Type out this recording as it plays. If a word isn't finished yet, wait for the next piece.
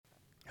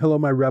Hello,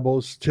 my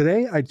rebels.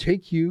 Today, I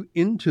take you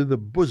into the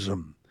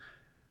bosom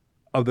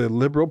of the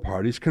Liberal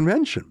Party's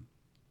convention.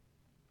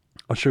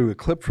 I'll show you a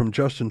clip from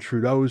Justin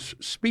Trudeau's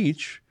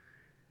speech.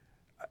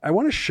 I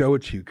want to show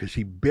it to you because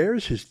he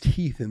bares his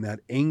teeth in that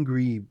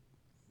angry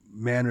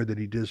manner that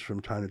he does from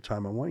time to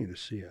time. I want you to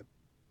see it.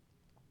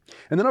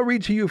 And then I'll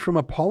read to you from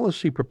a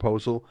policy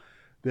proposal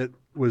that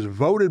was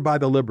voted by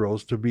the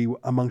Liberals to be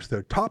amongst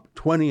their top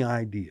 20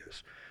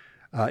 ideas.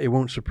 It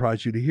won't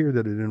surprise you to hear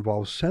that it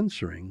involves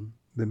censoring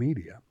the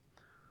media.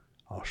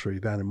 I'll show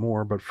you that and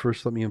more, but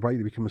first let me invite you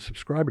to become a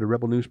subscriber to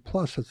Rebel News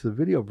Plus. That's the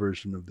video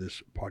version of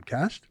this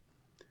podcast.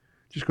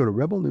 Just go to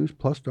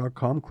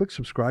rebelnewsplus.com, click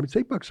subscribe. It's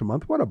 $8 a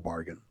month. What a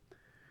bargain.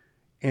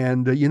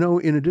 And,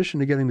 in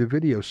addition to getting the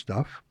video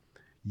stuff,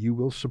 you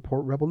will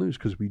support Rebel News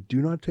because we do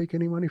not take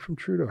any money from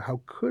Trudeau. How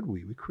could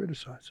we? We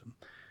criticize him.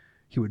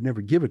 He would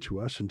never give it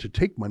to us, and to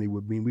take money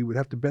would mean we would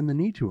have to bend the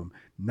knee to him.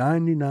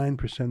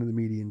 99% of the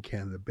media in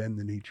Canada bend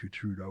the knee to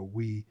Trudeau.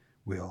 We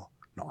will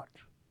not.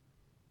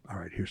 All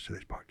right, here's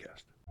today's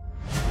podcast.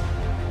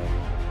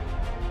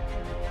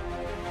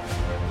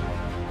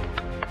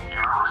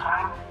 You're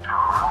listening to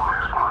a Rebel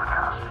News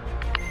Podcast.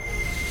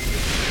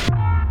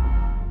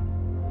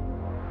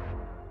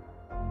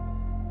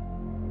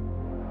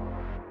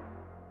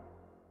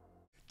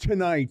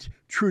 Tonight,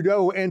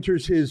 Trudeau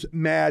enters his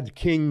Mad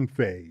King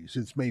phase.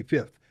 It's May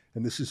 5th,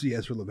 and this is the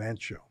EZRA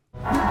LEVANT Show.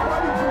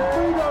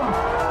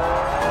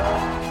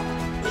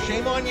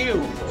 Shame on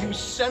you, you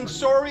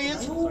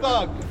censorious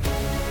thug.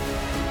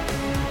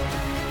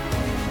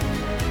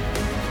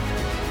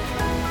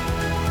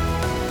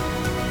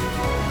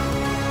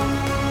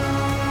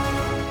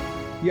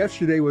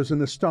 Yesterday was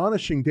an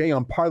astonishing day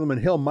on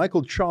Parliament Hill.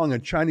 Michael Chong, a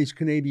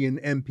Chinese-Canadian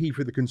MP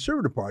for the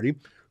Conservative Party,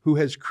 who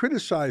has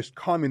criticized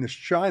Communist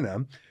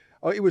China,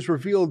 it was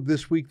revealed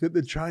this week that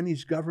the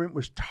Chinese government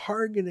was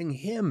targeting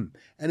him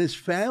and his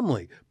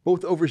family,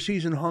 both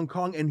overseas in Hong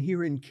Kong and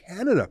here in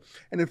Canada.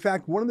 And in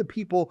fact, one of the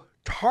people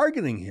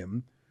targeting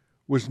him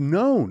was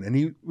known, and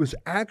he was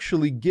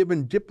actually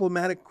given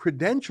diplomatic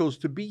credentials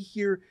to be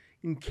here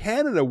in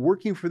Canada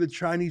working for the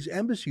Chinese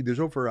embassy. There's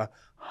over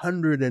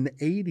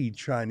 180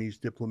 Chinese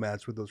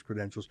diplomats with those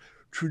credentials.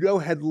 Trudeau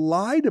had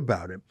lied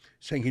about it,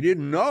 saying he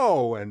didn't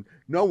know and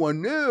no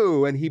one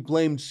knew, and he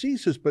blamed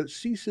CSIS. But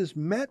CSIS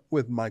met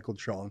with Michael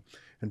Chong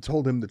and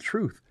told him the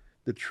truth,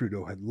 that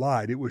Trudeau had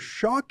lied. It was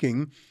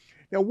shocking.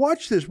 Now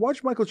watch this.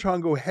 Watch Michael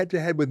Chong go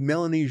head-to-head with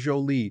Melanie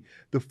Joly,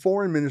 the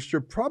foreign minister,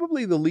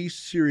 probably the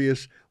least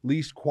serious,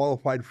 least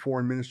qualified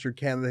foreign minister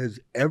Canada has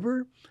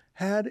ever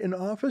had in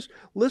office.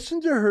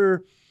 Listen to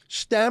her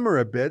stammer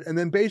a bit and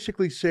then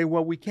basically say,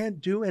 well, we can't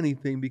do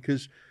anything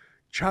because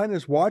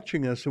China's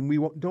watching us and we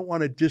don't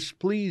want to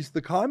displease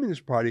the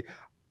Communist Party.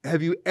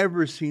 Have you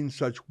ever seen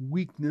such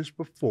weakness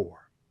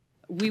before?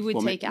 We would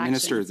take action.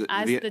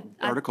 Minister,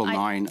 Article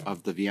 9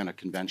 of the Vienna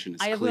Convention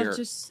is clear. I will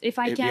just, if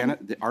I can.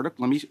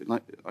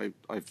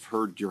 I've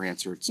heard your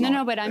answer. It's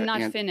no, but I'm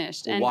not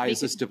finished. Well, why is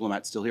this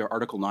diplomat still here?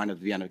 Article 9 of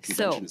the Vienna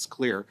Convention is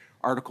clear.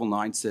 Article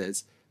 9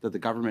 says that the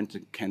government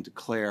can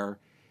declare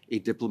a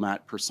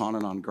diplomat persona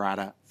non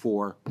grata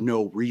for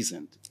no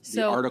reason.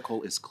 The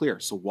article is clear.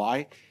 So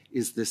why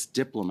is this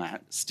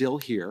diplomat still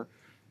here?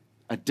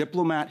 A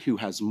diplomat who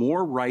has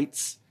more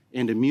rights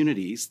and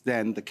immunities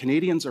than the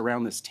Canadians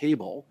around this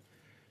table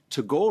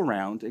to go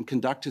around and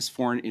conduct his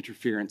foreign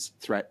interference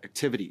threat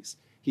activities.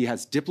 He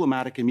has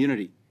diplomatic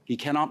immunity. He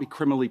cannot be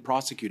criminally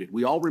prosecuted.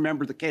 We all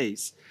remember the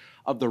case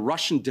of the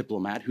Russian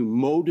diplomat who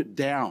mowed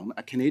down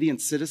a Canadian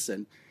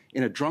citizen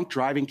in a drunk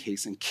driving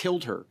case and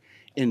killed her.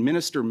 And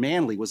Minister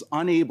Manley was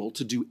unable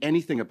to do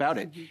anything about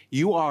it.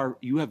 Mm-hmm.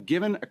 You have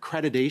given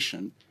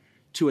accreditation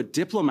to a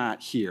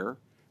diplomat here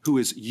who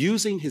is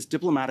using his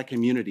diplomatic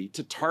immunity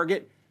to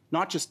target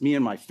not just me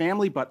and my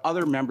family, but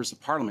other members of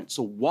Parliament.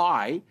 So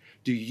why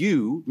do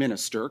you,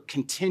 Minister,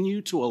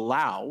 continue to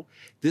allow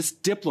this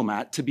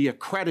diplomat to be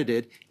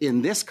accredited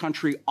in this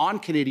country on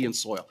Canadian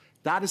soil?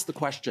 That is the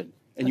question.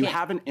 And you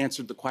haven't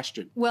answered the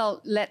question.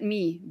 Well, let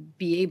me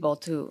be able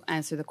to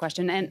answer the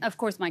question. And of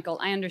course, Michael,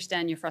 I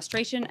understand your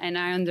frustration and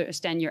I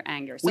understand your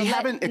anger. So we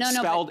haven't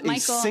expelled a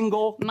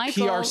single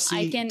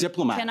PRC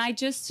diplomat. Can I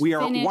just We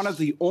are finish? one of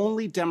the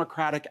only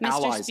democratic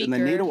allies in the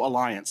NATO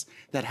alliance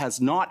that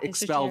has not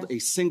expelled a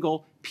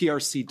single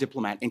PRC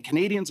diplomat. And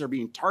Canadians are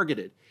being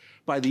targeted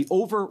by the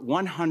over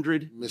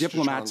 100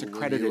 diplomats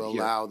accredited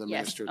here. Allow the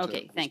minister to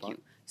thank respond?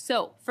 you.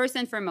 So first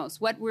and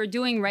foremost, what we're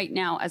doing right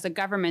now as a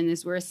government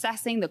is we're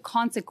assessing the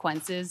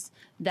consequences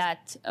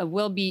that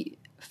we'll be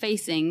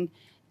facing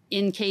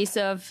in case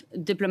of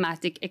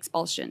diplomatic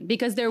expulsion,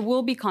 because there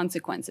will be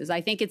consequences. I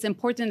think it's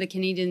important that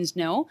Canadians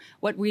know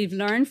what we've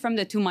learned from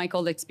the Two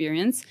Michael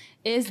experience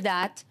is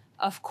that,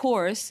 of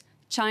course,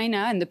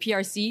 China and the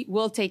PRC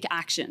will take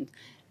action.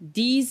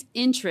 These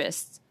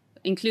interests,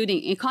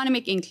 including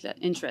economic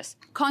interests,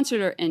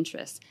 consular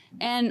interests,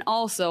 and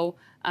also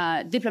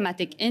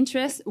diplomatic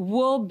interests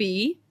will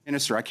be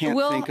Minister, I can't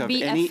think of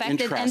any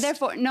affected, interest. and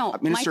therefore, no,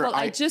 Minister, Michael,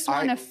 I just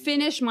want to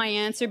finish my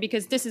answer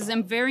because this is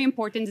very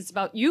important. It's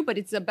about you, but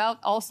it's about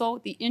also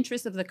the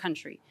interests of the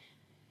country.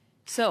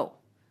 So,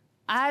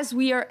 as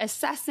we are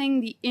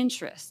assessing the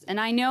interest, and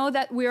I know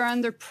that we are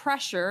under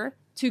pressure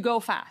to go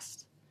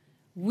fast,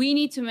 we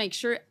need to make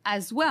sure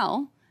as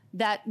well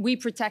that we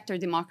protect our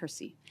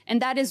democracy.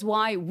 And that is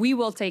why we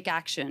will take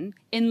action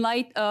in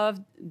light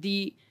of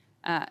the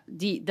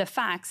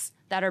facts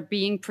that are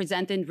being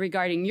presented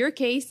regarding your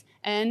case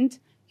and,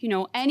 you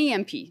know, any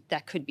MP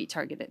that could be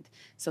targeted.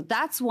 So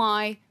that's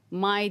why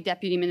my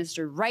deputy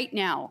minister right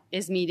now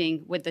is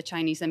meeting with the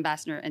Chinese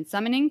ambassador and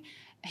summoning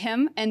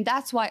him. And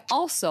that's why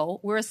also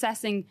we're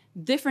assessing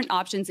different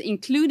options,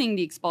 including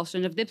the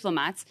expulsion of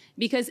diplomats,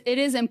 because it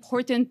is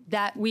important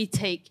that we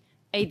take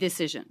a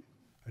decision.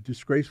 A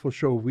disgraceful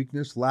show of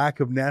weakness, lack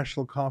of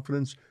national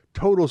confidence,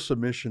 total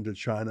submission to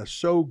China,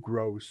 so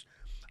gross.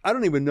 I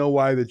don't even know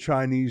why the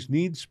Chinese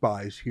need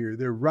spies here.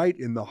 They're right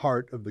in the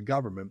heart of the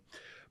government.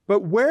 But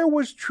where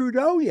was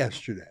Trudeau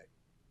yesterday?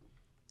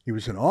 He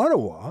was in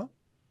Ottawa.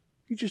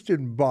 He just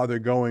didn't bother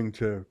going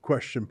to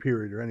question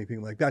period or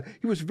anything like that.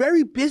 He was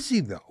very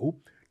busy, though,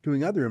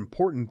 doing other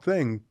important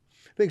things.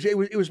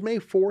 It was May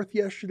 4th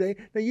yesterday.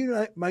 Now,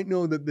 you might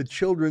know that the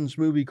children's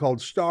movie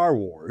called Star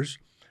Wars,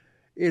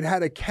 it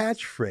had a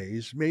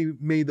catchphrase,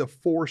 may the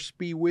force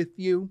be with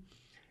you.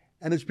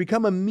 And it's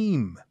become a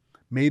meme.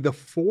 May the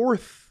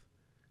 4th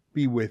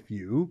be with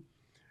you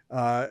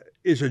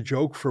is a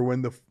joke for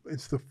when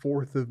it's the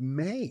 4th of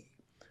May.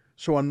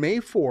 So on May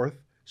 4th,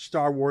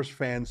 Star Wars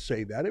fans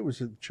say that. It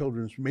was a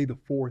children's, may the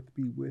 4th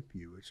be with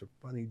you. It's a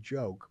funny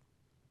joke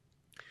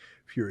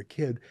if you're a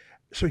kid.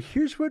 So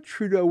here's what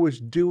Trudeau was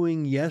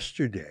doing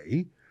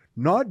yesterday,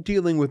 not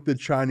dealing with the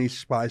Chinese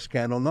spy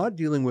scandal, not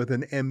dealing with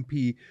an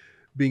MP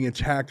being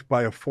attacked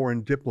by a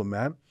foreign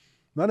diplomat,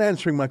 not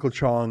answering Michael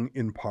Chong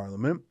in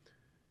Parliament.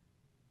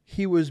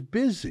 He was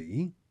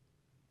busy,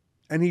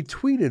 and he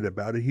tweeted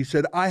about it. He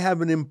said, I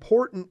have an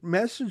important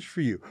message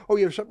for you. Oh,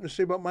 you have something to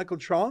say about Michael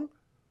Chong?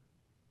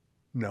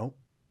 No.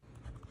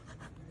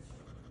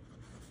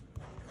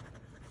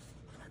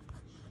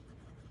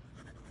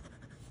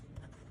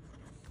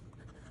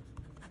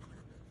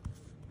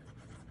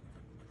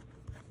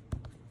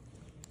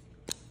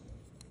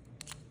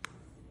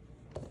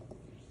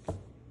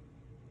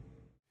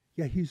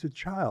 Yeah, he's a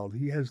child.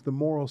 He has the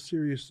moral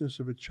seriousness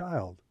of a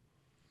child.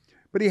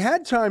 But he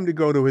had time to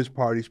go to his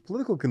party's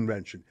political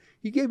convention.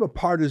 He gave a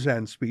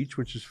partisan speech,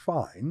 which is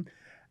fine.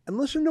 And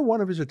listen to one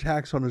of his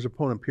attacks on his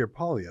opponent, Pierre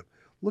Poilievre.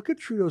 Look at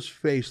Trudeau's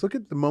face. Look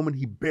at the moment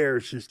he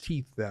bares his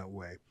teeth that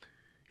way.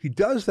 He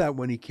does that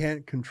when he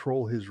can't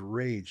control his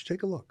rage.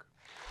 Take a look.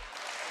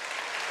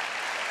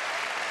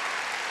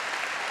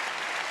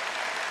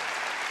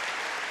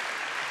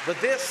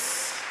 But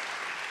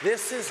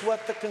this is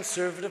what the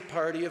Conservative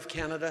Party of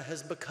Canada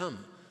has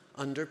become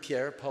under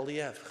Pierre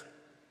Poilievre.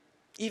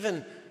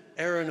 Even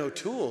Aaron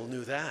O'Toole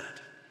knew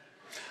that.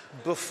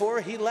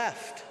 Before he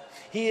left,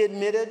 he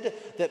admitted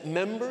that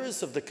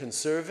members of the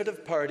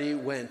Conservative Party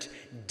went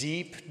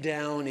deep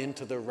down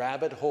into the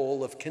rabbit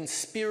hole of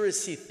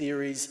conspiracy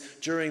theories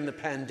during the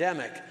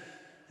pandemic,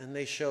 and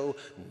they show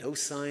no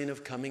sign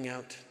of coming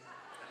out.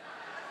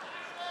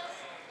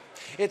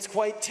 It's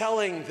quite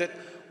telling that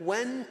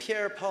when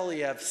Pierre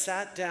Poilievre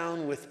sat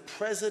down with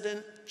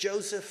President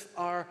Joseph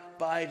R.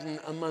 Biden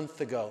a month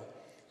ago,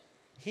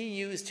 he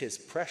used his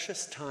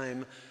precious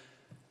time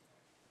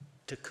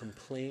to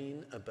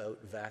complain about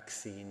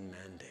vaccine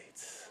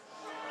mandates.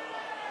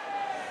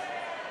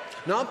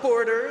 Not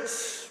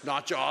borders,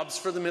 not jobs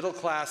for the middle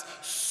class,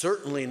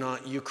 certainly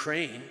not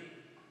Ukraine,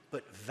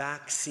 but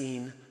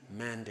vaccine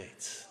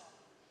mandates.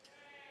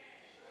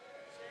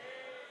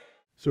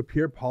 So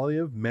Pierre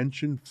Poilievre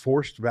mentioned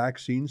forced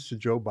vaccines to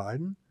Joe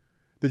Biden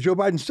that Joe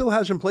Biden still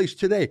has in place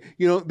today.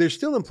 You know, they're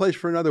still in place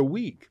for another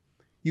week.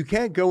 You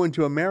can't go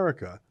into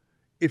America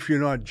if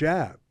you're not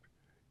jabbed.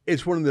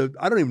 It's one of the,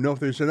 I don't even know if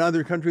there's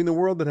another country in the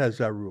world that has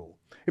that rule.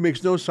 It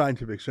makes no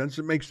scientific sense.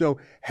 It makes no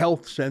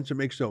health sense. It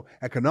makes no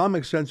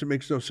economic sense. It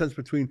makes no sense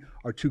between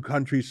our two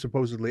countries,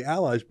 supposedly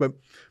allies. But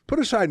put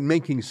aside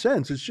making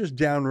sense, it's just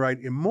downright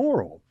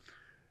immoral.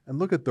 And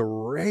look at the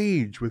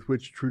rage with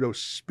which Trudeau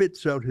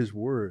spits out his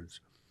words.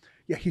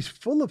 Yeah, he's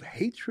full of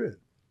hatred.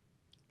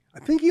 I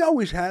think he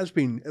always has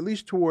been, at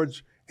least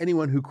towards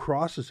anyone who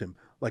crosses him,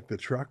 like the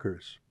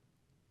truckers.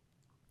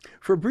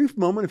 For a brief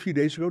moment a few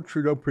days ago,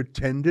 Trudeau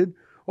pretended,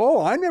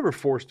 oh, I never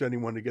forced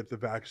anyone to get the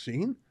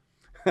vaccine.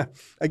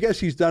 I guess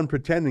he's done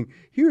pretending.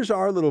 Here's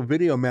our little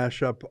video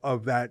mashup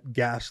of that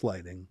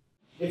gaslighting.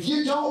 If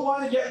you don't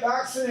want to get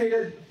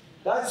vaccinated,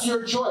 that's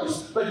your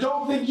choice. But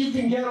don't think you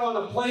can get on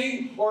a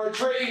plane or a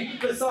train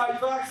beside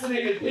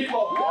vaccinated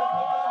people.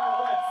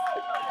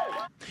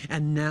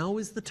 And now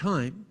is the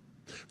time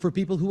for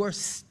people who are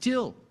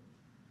still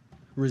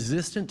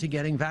resistant to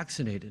getting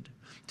vaccinated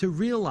to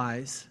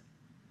realize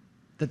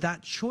that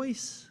that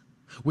choice,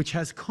 which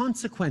has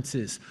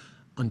consequences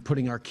on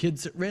putting our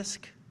kids at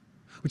risk,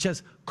 which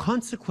has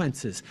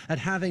consequences at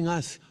having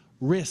us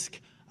risk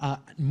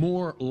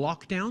more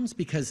lockdowns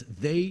because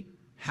they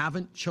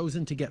haven't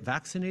chosen to get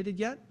vaccinated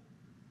yet,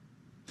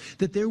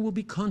 that there will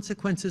be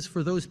consequences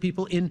for those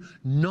people in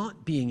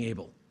not being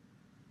able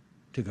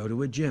to go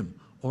to a gym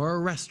or a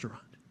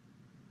restaurant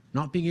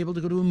not being able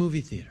to go to a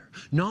movie theater,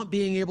 not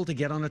being able to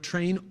get on a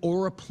train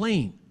or a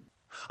plane.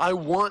 I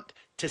want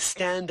to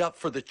stand up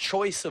for the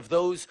choice of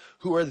those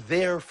who are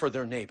there for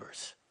their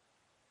neighbors,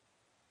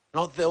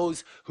 not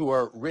those who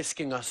are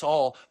risking us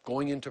all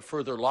going into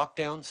further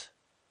lockdowns,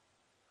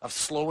 of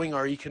slowing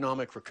our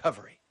economic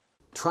recovery.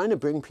 Trying to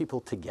bring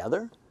people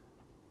together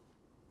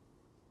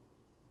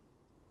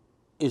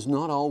is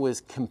not always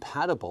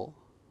compatible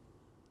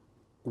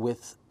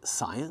with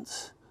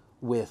science,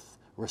 with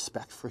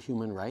respect for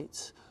human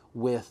rights,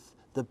 with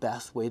the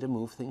best way to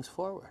move things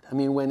forward. I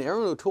mean, when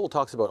Aaron O'Toole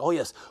talks about, oh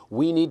yes,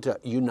 we need to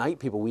unite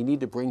people, we need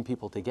to bring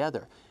people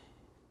together,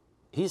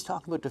 he's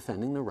talking about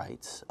defending the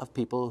rights of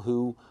people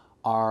who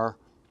are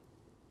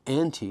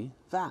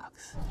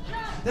anti-vax.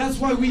 That's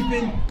why we've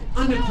been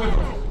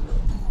unequivocal.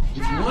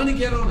 If you want to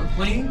get on a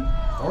plane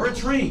or a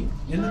train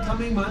in the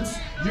coming months,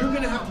 you're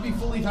going to have to be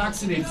fully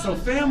vaccinated. So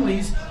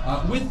families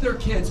with their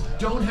kids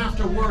don't have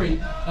to worry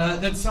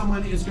that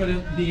someone is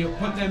going to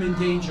put them in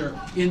danger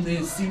in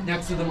the seat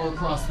next to them or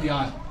across the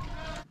aisle.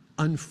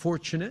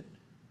 Unfortunate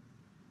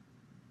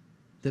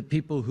that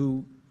people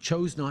who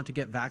chose not to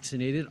get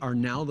vaccinated are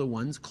now the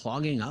ones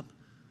clogging up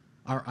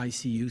our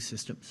ICU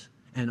systems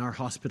and our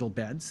hospital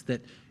beds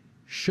that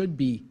should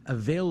be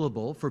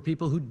available for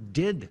people who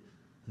did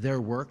their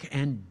work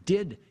and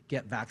did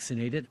get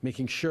vaccinated,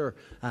 making sure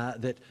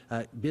that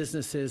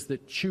businesses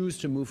that choose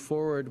to move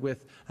forward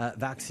with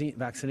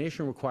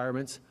vaccination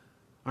requirements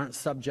aren't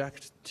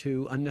subject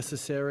to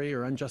unnecessary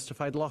or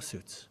unjustified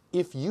lawsuits.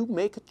 If you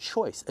make a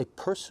choice, a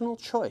personal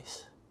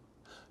choice,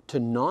 to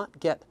not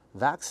get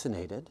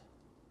vaccinated,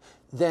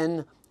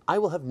 then I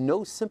will have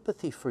no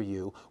sympathy for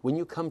you when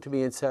you come to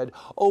me and said,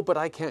 oh, but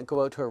I can't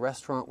go out to a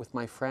restaurant with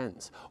my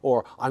friends,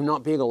 or I'm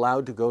not being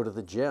allowed to go to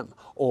the gym,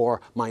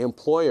 or my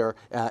employer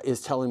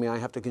is telling me I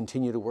have to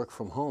continue to work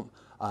from home.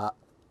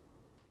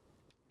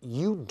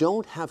 You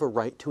don't have a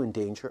right to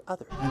endanger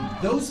others.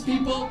 And those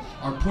people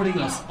are putting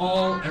us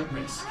all at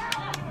risk.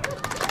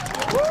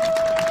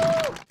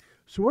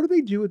 So what do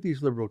they do at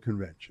these liberal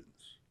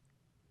conventions?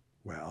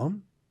 Well,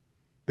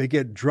 they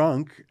get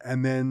drunk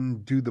and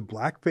then do the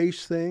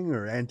blackface thing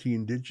or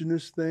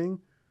anti-Indigenous thing,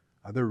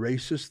 other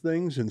racist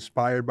things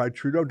inspired by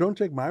Trudeau. Don't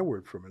take my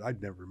word from it.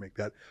 I'd never make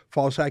that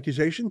false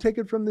accusation. Take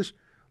it from this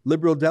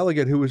Liberal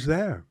delegate who was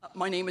there.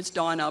 My name is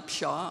Dawn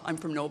Upshaw. I'm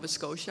from Nova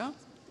Scotia.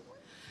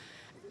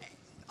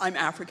 I'm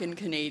African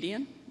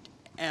Canadian,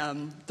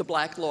 the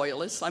Black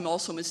Loyalist. I'm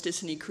also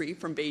Mistissini Cree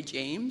from Bay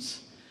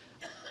James.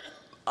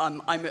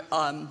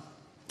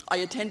 I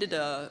attended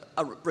a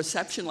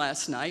reception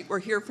last night. We're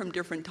here from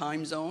different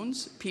time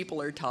zones.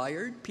 People are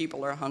tired,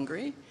 people are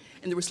hungry,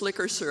 and there was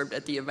liquor served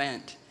at the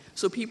event.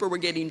 So people were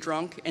getting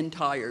drunk and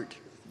tired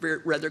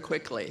rather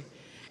quickly.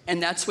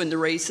 And that's when the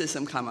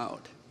racism come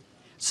out.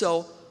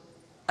 So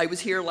I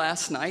was here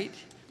last night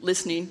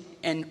listening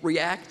and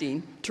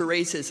reacting to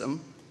racism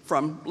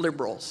from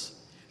Liberals.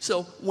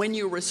 So when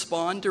you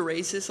respond to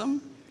racism,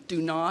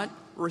 do not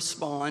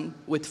respond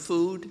with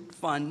food,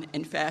 fun,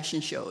 and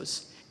fashion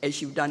shows as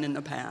you've done in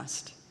the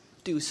past.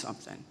 Do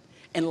something,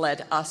 and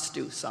let us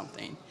do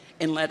something,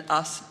 and let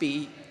us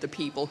be the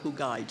people who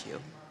guide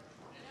you.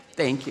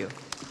 Thank you.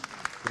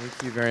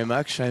 Thank you very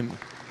much. I'm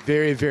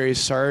very, very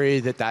sorry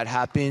that that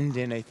happened,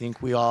 and I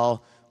think we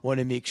all want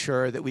to make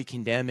sure that we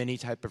condemn any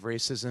type of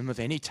racism of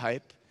any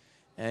type,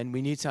 and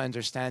we need to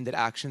understand that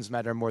actions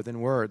matter more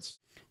than words.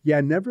 Yeah,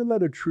 never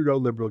let a Trudeau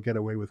Liberal get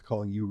away with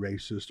calling you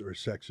racist or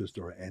sexist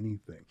or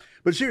anything.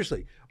 But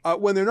seriously,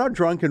 when they're not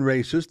drunk and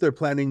racist, they're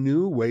planning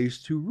new ways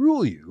to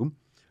rule you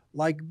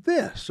like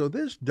this. So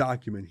this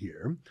document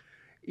here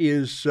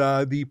is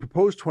the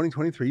proposed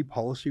 2023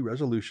 policy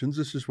resolutions.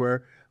 This is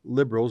where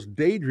Liberals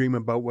daydream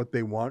about what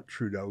they want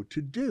Trudeau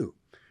to do.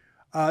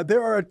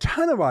 There are a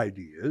ton of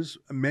ideas,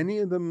 many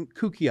of them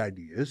kooky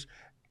ideas,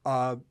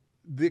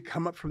 that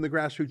come up from the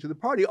grassroots of the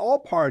party. All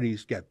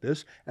parties get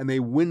this, and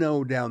they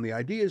winnow down the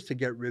ideas to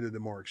get rid of the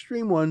more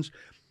extreme ones.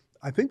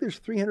 I think there's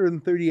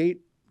 338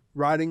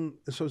 riding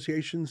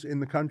associations in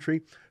the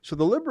country. So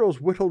the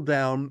Liberals whittled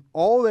down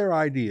all their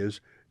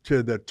ideas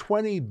to the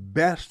 20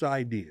 best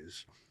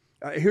ideas.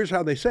 Here's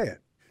how they say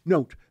it.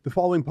 Note, the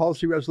following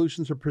policy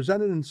resolutions are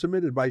presented and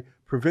submitted by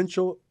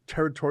provincial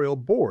territorial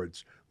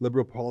boards,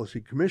 Liberal policy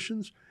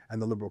commissions,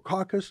 and the Liberal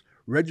caucus.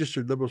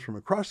 Registered Liberals from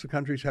across the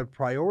country have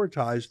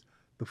prioritized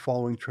the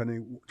following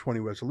 20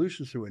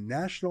 resolutions through a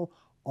national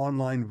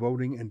online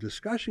voting and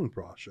discussion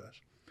process.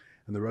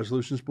 And the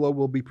resolutions below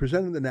will be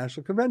presented at the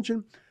National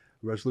Convention.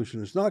 The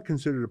resolution is not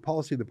considered a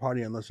policy of the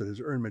party unless it has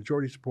earned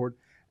majority support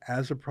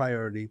as a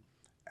priority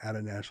at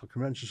a national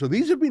convention. So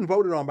these have been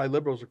voted on by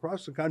Liberals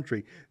across the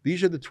country.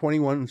 These are the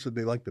 21 that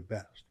they like the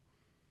best.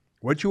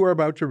 What you are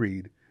about to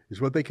read is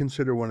what they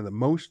consider one of the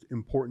most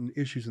important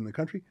issues in the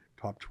country,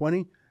 top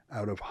 20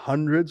 out of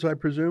hundreds, I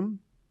presume.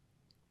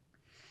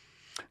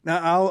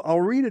 Now,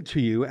 I'll read it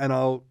to you, and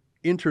I'll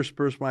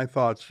intersperse my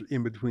thoughts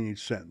in between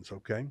each sentence,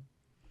 okay?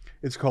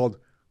 It's called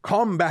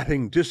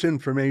Combating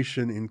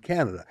Disinformation in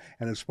Canada,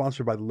 and it's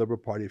sponsored by the Liberal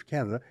Party of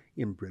Canada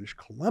in British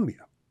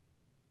Columbia.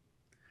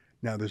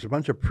 Now, there's a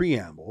bunch of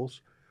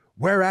preambles.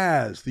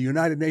 Whereas the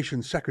United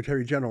Nations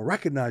Secretary General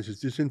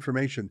recognizes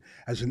disinformation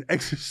as an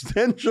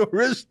existential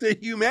risk to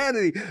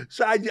humanity.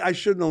 So I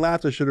shouldn't have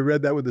laughed. I should have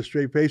read that with a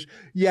straight face.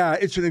 Yeah,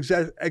 it's an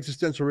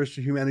existential risk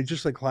to humanity,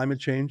 just like climate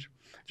change,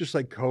 just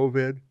like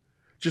COVID,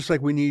 just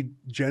like we need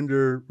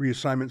gender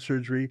reassignment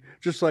surgery,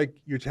 just like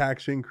your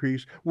tax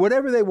increase.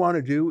 Whatever they want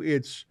to do,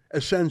 it's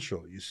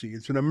essential, you see.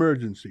 It's an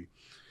emergency.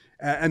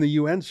 And the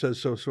UN says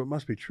so, so it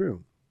must be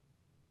true.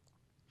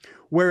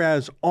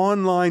 Whereas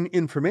online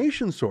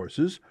information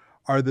sources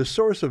are the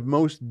source of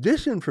most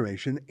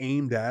disinformation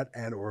aimed at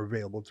and or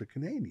available to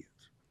Canadians.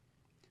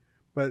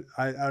 But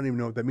I don't even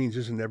know what that means.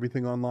 Isn't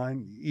everything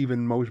online?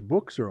 Even most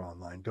books are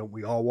online. Don't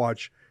we all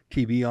watch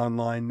TV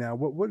online now?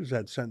 What does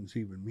that sentence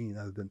even mean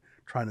other than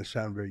trying to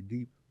sound very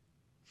deep?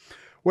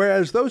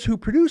 Whereas those who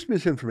produce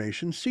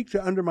misinformation seek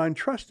to undermine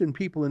trust in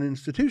people and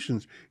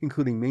institutions,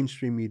 including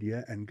mainstream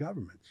media and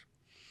governments.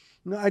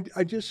 No,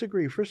 I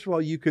disagree. First of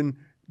all, you can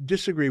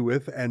disagree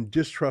with and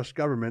distrust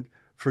government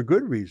for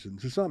good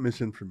reasons. It's not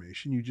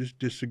misinformation. You just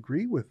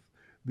disagree with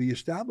the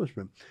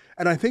establishment.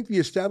 And I think the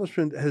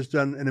establishment has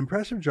done an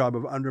impressive job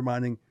of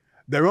undermining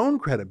their own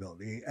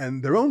credibility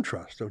and their own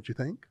trust, don't you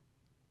think?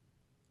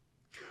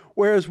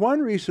 Whereas one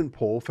recent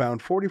poll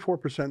found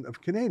 44%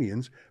 of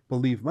Canadians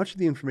believe much of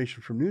the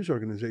information from news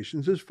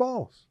organizations is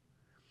false,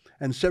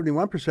 and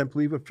 71%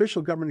 believe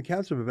official government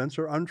accounts of events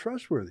are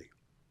untrustworthy.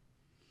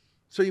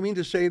 So you mean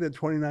to say that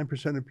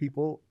 29% of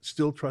people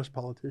still trust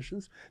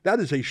politicians?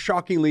 That is a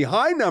shockingly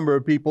high number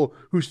of people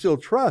who still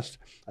trust.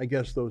 I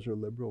guess those are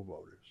Liberal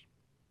voters.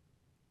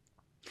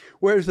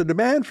 Whereas the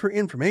demand for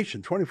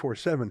information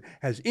 24/7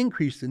 has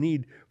increased the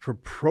need for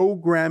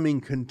programming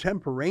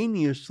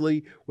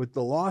contemporaneously with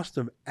the loss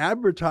of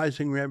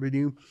advertising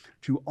revenue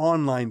to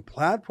online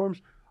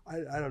platforms.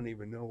 I don't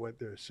even know what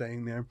they're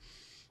saying there.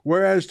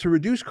 Whereas to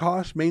reduce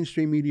costs,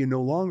 mainstream media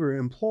no longer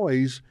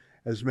employs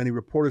as many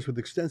reporters with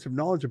extensive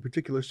knowledge of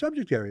particular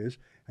subject areas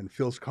and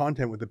fills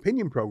content with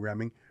opinion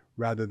programming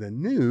rather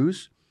than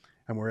news.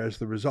 And whereas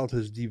the result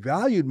has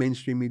devalued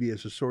mainstream media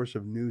as a source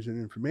of news and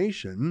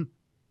information,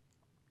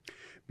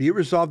 be it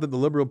resolved that the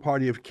Liberal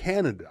Party of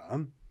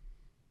Canada,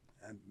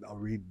 and I'll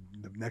read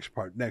the next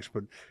part next,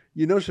 but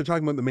you notice they're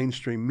talking about the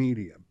mainstream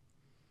media.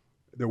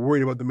 They're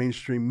worried about the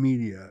mainstream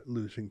media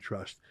losing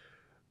trust.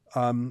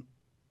 By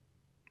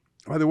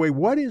the way,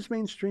 what is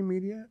mainstream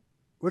media?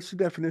 What's the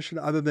definition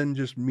other than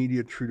just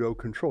media Trudeau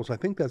controls? I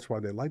think that's why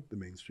they like the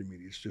mainstream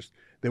media. It's just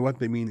what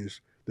they mean is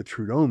the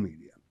Trudeau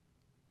media.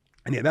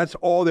 And yeah, that's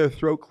all their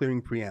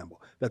throat-clearing preamble.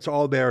 That's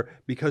all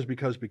their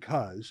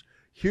because.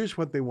 Here's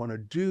what they want to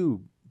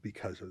do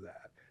because of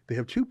that. They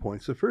have 2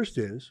 points. The first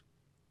is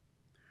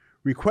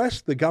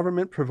request the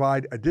government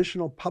provide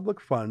additional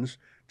public funds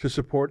to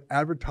support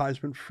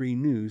advertisement-free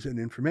news and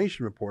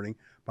information reporting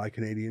by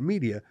Canadian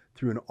media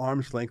through an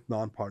arm's-length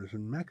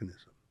nonpartisan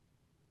mechanism.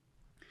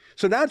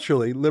 So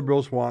naturally,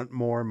 Liberals want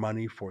more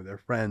money for their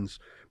friends,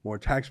 more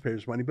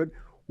taxpayers' money. But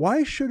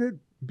why should it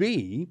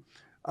be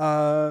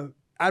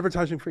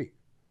advertising-free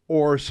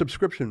or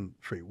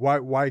subscription-free?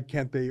 Why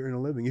can't they earn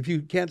a living? If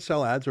you can't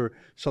sell ads or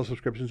sell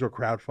subscriptions or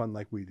crowdfund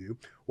like we do,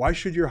 why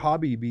should your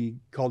hobby be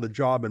called a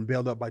job and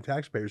bailed out by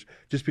taxpayers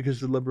just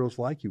because the Liberals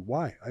like you?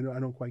 Why? I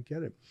don't quite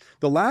get it.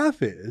 The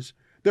laugh is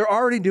they're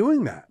already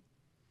doing that.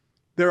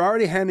 They're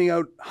already handing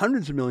out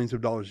hundreds of millions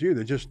of dollars a year.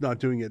 They're just not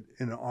doing it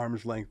in an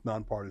arm's length,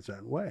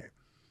 nonpartisan way.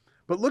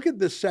 But look at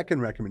this second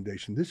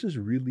recommendation. This is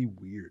really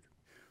weird.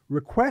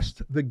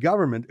 Request the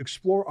government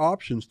explore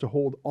options to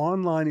hold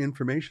online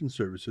information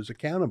services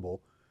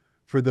accountable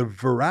for the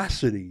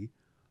veracity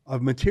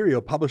of material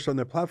published on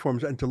their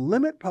platforms and to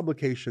limit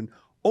publication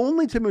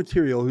only to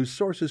material whose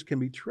sources can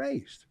be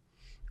traced.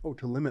 Oh,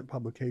 to limit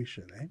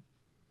publication, eh?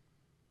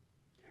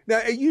 Now,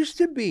 it used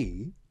to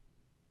be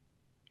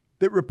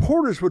that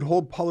reporters would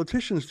hold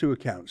politicians to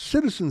account.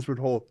 Citizens would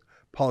hold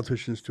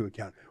politicians to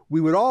account. We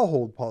would all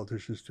hold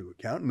politicians to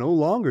account. No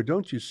longer,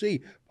 don't you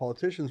see?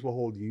 Politicians will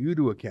hold you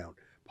to account.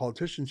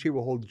 Politicians here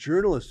will hold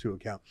journalists to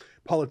account.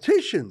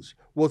 Politicians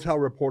will tell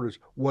reporters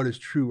what is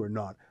true or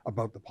not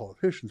about the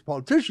politicians.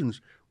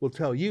 Politicians will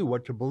tell you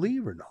what to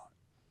believe or not.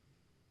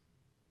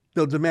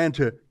 They'll demand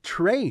to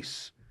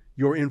trace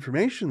your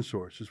information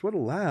sources. What a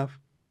laugh.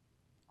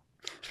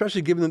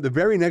 Especially given that the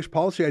very next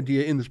policy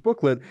idea in this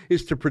booklet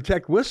is to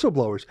protect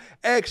whistleblowers,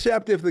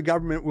 except if the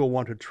government will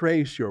want to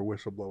trace your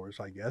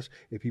whistleblowers, I guess,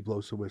 if he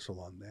blows the whistle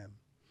on them.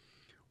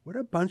 What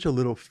a bunch of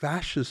little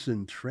fascists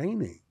in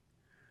training.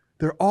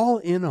 They're all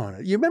in on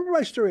it. You remember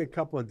my story a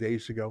couple of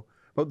days ago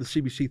about the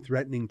CBC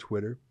threatening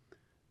Twitter?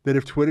 That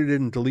if Twitter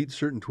didn't delete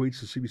certain tweets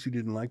the CBC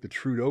didn't like, the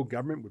Trudeau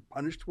government would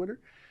punish Twitter?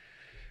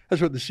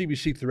 That's what the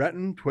CBC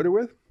threatened Twitter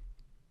with?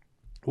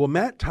 Well,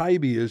 Matt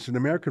Taibbi is an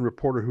American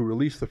reporter who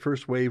released the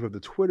first wave of the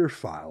Twitter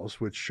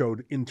files, which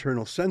showed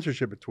internal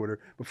censorship at Twitter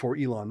before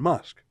Elon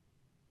Musk.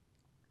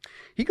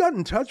 He got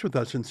in touch with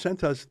us and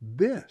sent us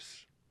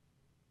this.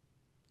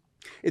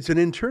 It's an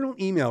internal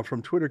email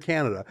from Twitter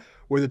Canada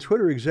where the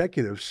Twitter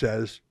executive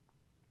says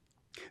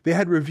they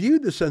had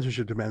reviewed the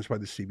censorship demands by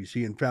the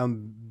CBC and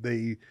found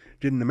they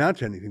didn't amount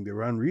to anything. They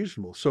were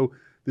unreasonable. So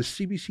the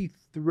CBC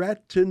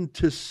threatened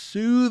to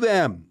sue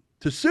them.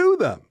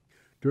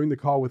 During the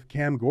call with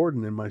Cam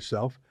Gordon and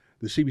myself,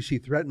 the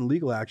CBC threatened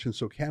legal action,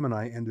 so Cam and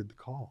I ended the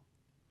call.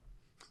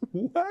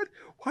 What?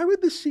 Why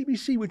would the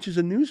CBC, which is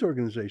a news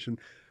organization,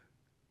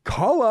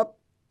 call up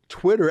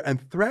Twitter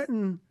and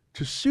threaten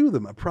to sue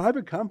them, a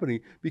private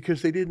company,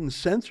 because they didn't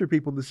censor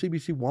people the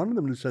CBC wanted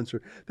them to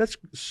censor? That's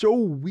so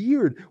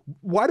weird.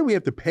 Why do we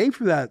have to pay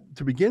for that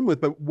to begin with?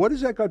 But what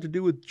has that got to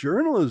do with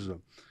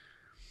journalism?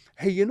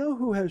 Hey, you know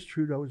who has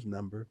Trudeau's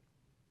number?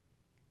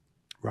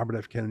 Robert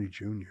F. Kennedy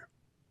Jr.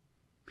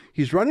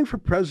 He's running for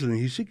president.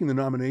 He's seeking the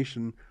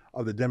nomination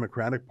of the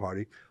Democratic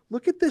Party.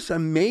 Look at this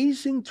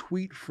amazing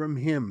tweet from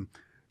him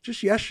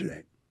just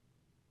yesterday.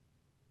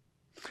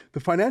 The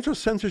financial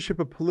censorship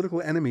of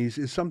political enemies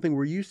is something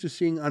we're used to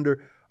seeing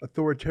under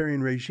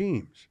authoritarian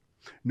regimes.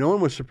 No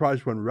one was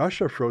surprised when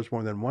Russia froze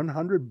more than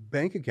 100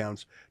 bank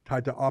accounts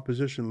tied to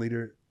opposition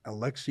leader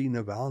Alexei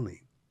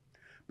Navalny.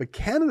 But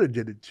Canada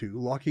did it too,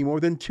 locking more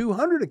than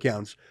 200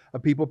 accounts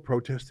of people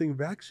protesting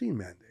vaccine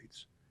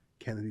mandates.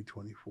 Kennedy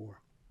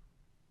 24.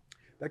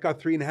 That got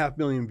 3.5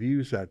 million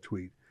views, that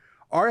tweet.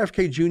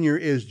 RFK Jr.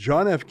 is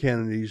John F.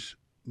 Kennedy's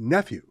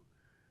nephew.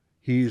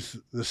 He's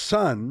the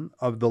son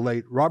of the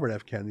late Robert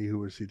F. Kennedy, who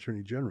was the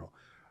Attorney General.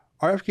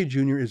 RFK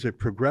Jr. is a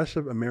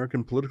progressive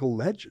American political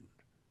legend.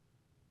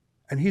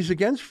 And he's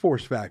against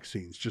forced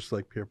vaccines, just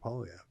like Pierre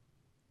Poilievre.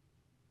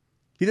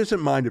 He doesn't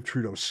mind if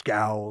Trudeau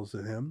scowls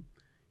at him.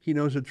 He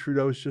knows that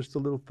Trudeau is just a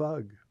little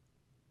thug.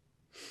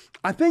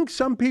 I think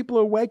some people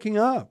are waking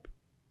up.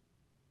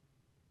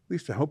 At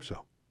least I hope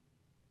so.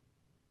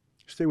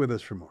 Stay with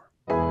us for more.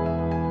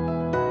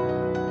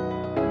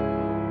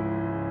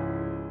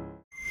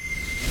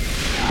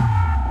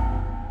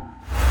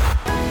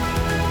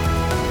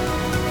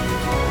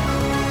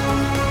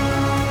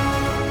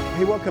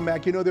 Hey, welcome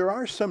back. You know, there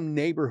are some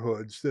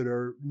neighborhoods that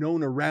are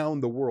known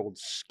around the world.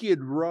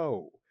 Skid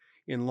Row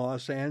in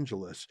Los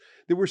Angeles.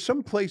 There were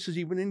some places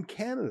even in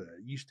Canada,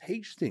 East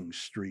Hastings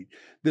Street,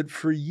 that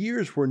for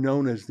years were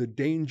known as the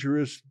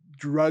dangerous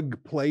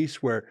drug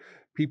place where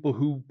people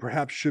who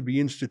perhaps should be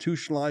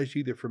institutionalized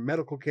either for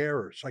medical care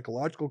or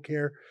psychological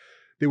care,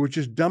 they were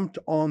just dumped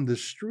on the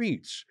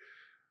streets.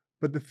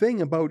 But the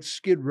thing about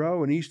Skid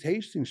Row and East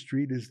Hastings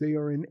Street is they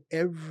are in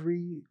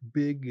every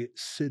big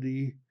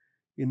city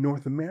in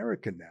North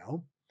America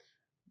now.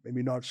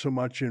 Maybe not so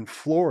much in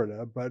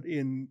Florida, but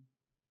in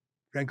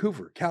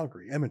Vancouver,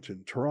 Calgary,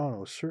 Edmonton,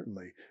 Toronto,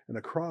 certainly, and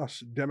across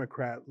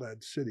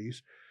Democrat-led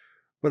cities.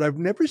 But I've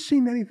never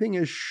seen anything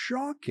as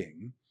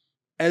shocking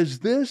as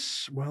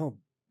this, well,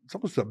 it's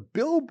almost a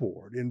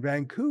billboard in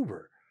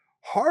Vancouver.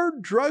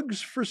 Hard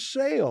drugs for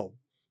sale,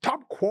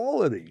 top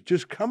quality.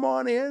 Just come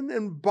on in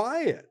and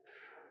buy it.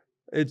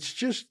 It's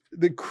just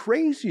the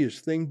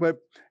craziest thing, but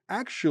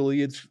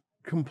actually it's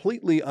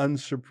completely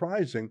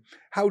unsurprising.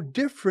 How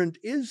different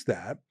is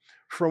that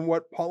from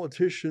what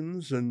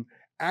politicians and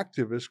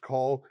activists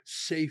call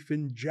safe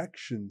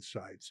injection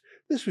sites?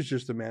 This was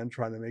just a man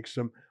trying to make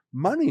some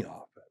money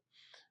off it.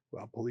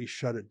 Well, police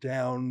shut it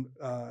down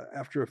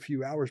after a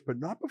few hours, but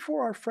not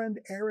before our friend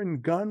Aaron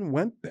Gunn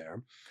went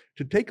there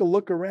to take a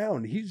look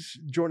around. He's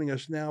joining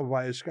us now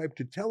via Skype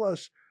to tell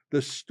us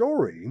the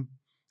story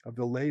of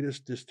the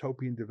latest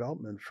dystopian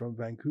development from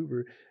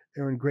Vancouver.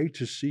 Aaron, great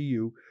to see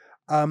you.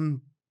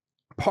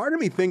 Part of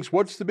me thinks,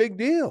 what's the big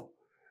deal?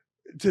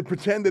 To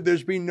pretend that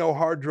there's been no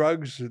hard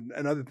drugs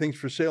and other things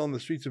for sale on the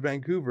streets of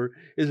Vancouver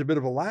is a bit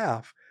of a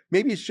laugh.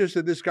 Maybe it's just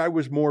that this guy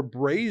was more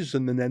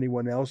brazen than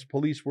anyone else.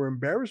 Police were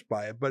embarrassed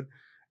by it. But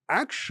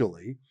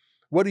actually,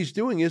 what he's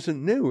doing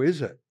isn't new,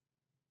 is it?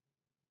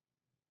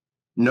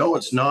 No,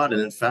 it's not.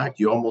 And in fact,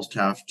 you almost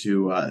have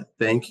to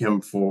thank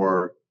him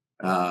for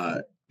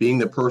being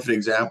the perfect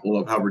example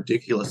of how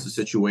ridiculous the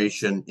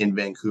situation in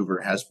Vancouver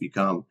has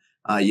become.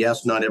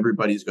 Yes, not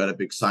everybody's got a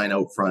big sign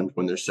out front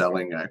when they're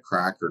selling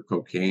crack or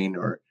cocaine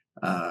or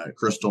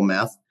crystal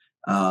meth.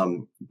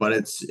 But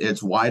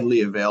it's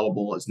widely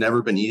available. It's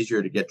never been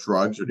easier to get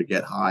drugs or to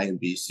get high in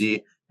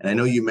BC. And I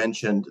know you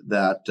mentioned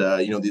that,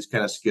 these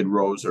kind of skid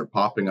rows are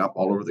popping up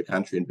all over the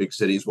country in big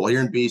cities. Well,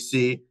 here in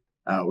BC,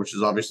 which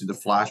is obviously the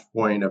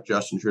flashpoint of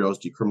Justin Trudeau's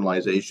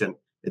decriminalization,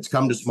 it's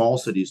come to small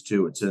cities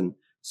too. It's in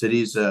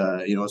cities,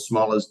 as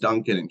small as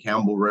Duncan and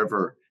Campbell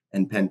River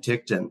and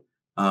Penticton,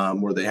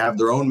 where they have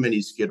their own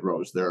mini skid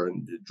rows there.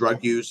 And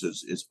drug use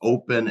is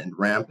open and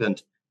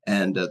rampant.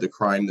 And the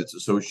crime that's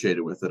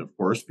associated with it, of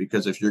course,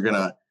 because if you're going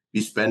to be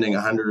spending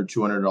 $100 or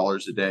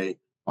 $200 a day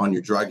on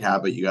your drug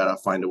habit, you got to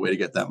find a way to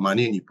get that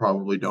money, and you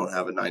probably don't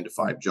have a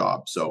 9-to-5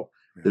 job. So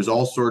there's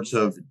all sorts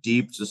of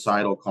deep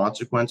societal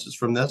consequences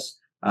from this.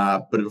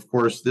 But of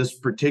course, this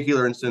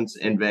particular instance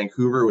in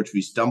Vancouver, which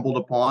we stumbled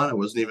upon, it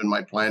wasn't even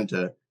my plan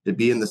to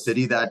be in the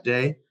city that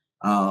day,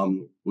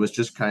 was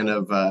just kind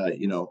of,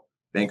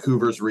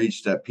 Vancouver's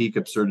reached a peak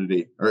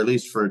absurdity, or at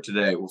least for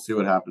today. We'll see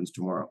what happens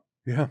tomorrow.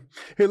 Yeah.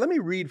 Here, let me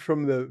read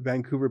from the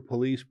Vancouver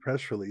Police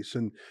press release.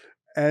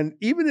 And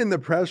even in the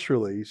press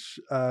release,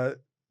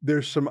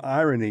 there's some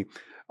irony.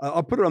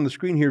 I'll put it on the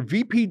screen here.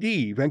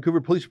 VPD,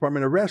 Vancouver Police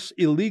Department, arrests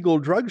illegal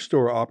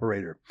drugstore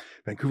operator.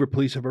 Vancouver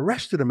police have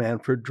arrested a man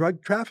for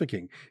drug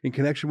trafficking in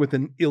connection with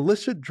an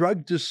illicit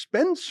drug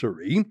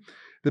dispensary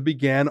that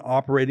began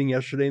operating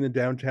yesterday in the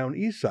downtown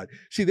east side.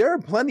 See, there are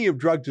plenty of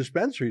drug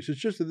dispensaries. It's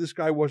just that this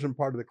guy wasn't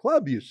part of the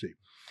club, you see.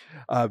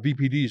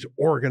 VPD's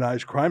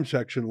organized crime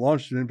section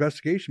launched an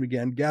investigation,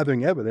 began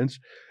gathering evidence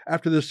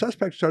after the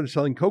suspect started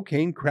selling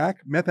cocaine, crack,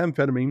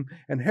 methamphetamine,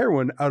 and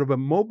heroin out of a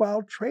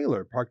mobile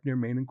trailer parked near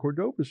Main and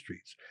Cordova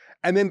streets.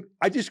 And then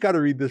I just got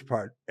to read this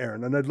part,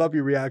 Aaron, and I'd love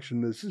your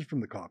reaction to this. This is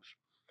from the cops.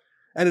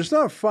 And it's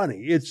not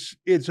funny.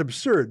 It's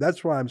absurd.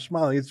 That's why I'm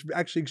smiling. It's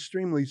actually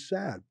extremely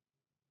sad.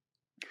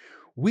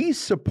 We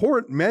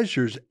support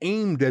measures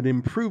aimed at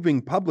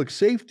improving public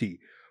safety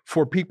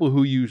for people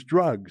who use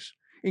drugs,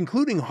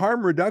 including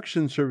harm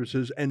reduction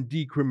services and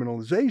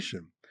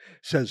decriminalization,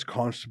 says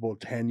Constable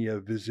Tanya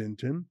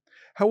Vizinton.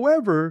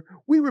 However,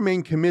 we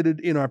remain committed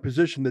in our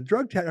position that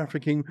drug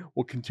trafficking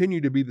will continue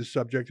to be the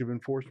subject of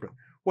enforcement.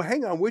 Well,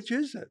 hang on, which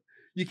is it?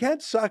 You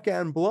can't suck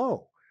and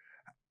blow.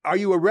 Are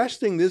you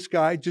arresting this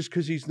guy just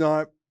because he's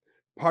not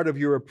part of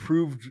your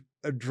approved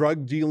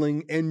drug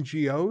dealing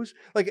NGOs?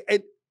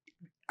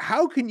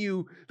 How can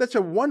you, that's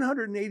a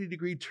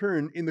 180-degree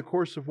turn in the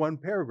course of one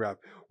paragraph.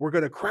 We're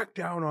going to crack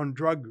down on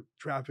drug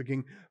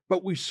trafficking,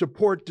 but we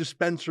support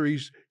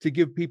dispensaries to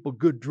give people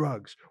good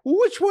drugs. Well,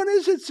 which one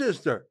is it,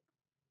 sister?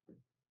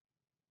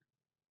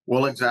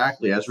 Well,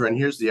 exactly, Ezra. And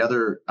here's the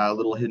other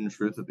little hidden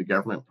truth that the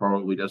government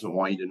probably doesn't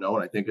want you to know,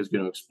 and I think is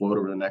going to explode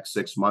over the next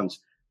 6 months.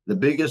 The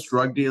biggest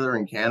drug dealer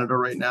in Canada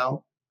right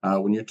now,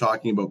 when you're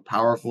talking about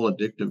powerful,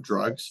 addictive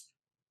drugs,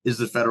 is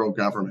the federal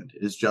government,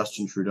 is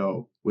Justin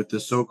Trudeau, with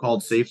the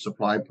so-called safe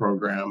supply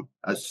program,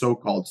 a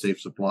so-called safe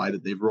supply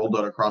that they've rolled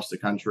out across the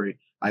country.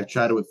 I've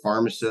chatted with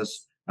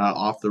pharmacists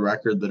off the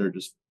record that are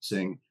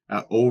dispensing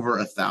over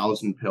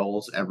 1,000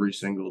 pills every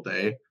single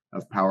day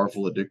of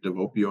powerful addictive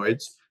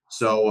opioids.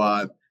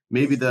 So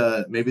maybe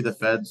the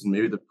feds and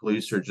maybe the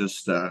police are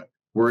just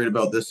worried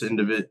about this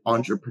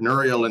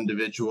entrepreneurial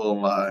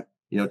individual,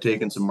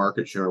 taking some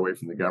market share away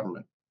from the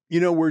government.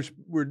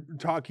 We're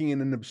talking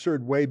in an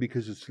absurd way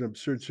because it's an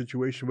absurd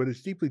situation, but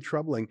it's deeply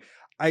troubling.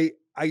 I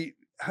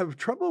have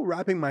trouble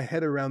wrapping my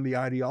head around the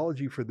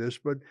ideology for this,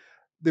 but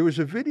there was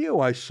a video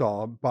I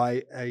saw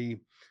by a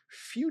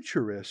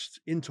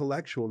futurist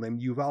intellectual named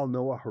Yuval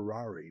Noah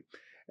Harari.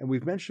 And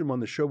we've mentioned him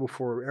on the show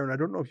before. Aaron, I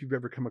don't know if you've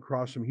ever come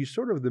across him. He's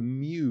sort of the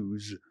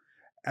muse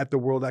at the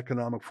World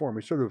Economic Forum.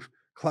 He's sort of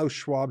Klaus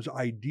Schwab's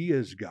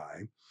ideas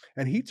guy.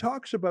 And he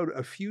talks about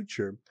a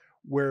future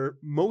where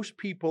most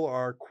people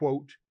are,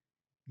 quote,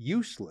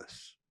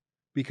 useless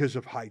because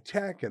of high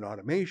tech and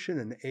automation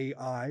and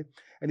AI.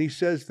 And he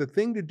says the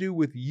thing to do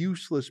with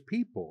useless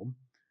people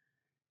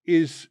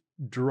is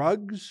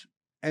drugs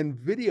and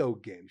video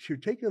games. You're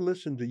taking a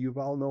listen to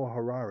Yuval Noah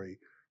Harari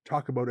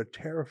talk about a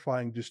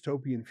terrifying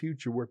dystopian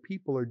future where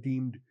people are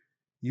deemed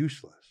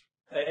useless.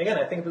 Again,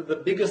 I think that the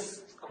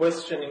biggest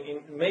question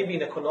maybe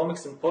in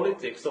economics and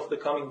politics of the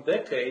coming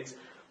decades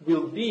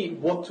will be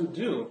what to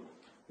do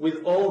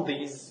with all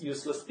these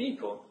useless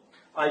people.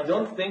 I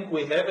don't think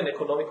we have an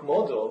economic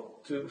model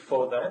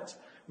for that.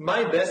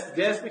 My best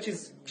guess, which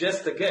is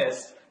just a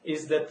guess,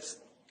 is that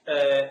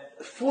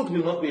food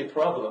will not be a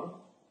problem.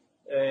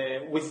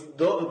 With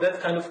that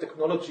kind of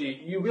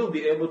technology, you will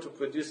be able to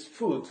produce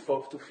food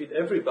to feed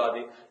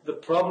everybody. The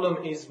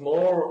problem is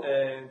more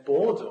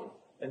boredom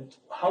and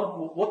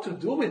what to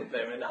do with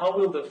them, and how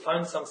will they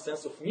find some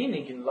sense of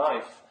meaning in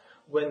life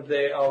when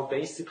they are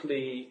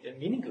basically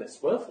meaningless,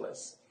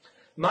 worthless.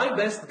 My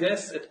best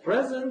guess at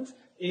present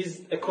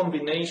is a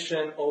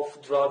combination of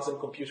drugs and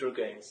computer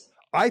games.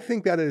 I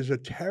think that is a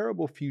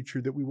terrible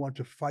future that we want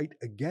to fight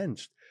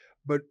against.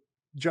 But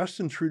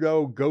Justin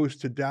Trudeau goes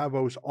to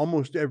Davos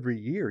almost every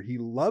year. He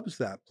loves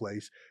that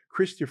place.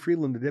 Chrystia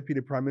Freeland, the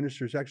Deputy Prime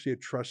Minister, is actually a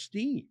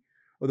trustee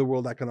of the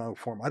World Economic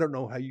Forum. I don't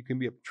know how you can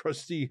be a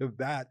trustee of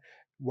that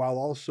while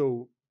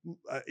also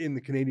in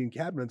the Canadian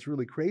cabinet. It's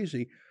really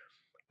crazy.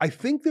 I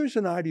think there's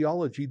an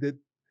ideology that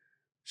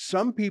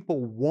some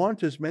people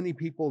want as many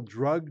people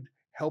drugged,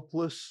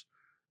 helpless,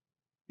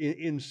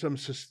 in some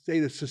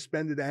state of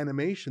suspended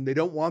animation. They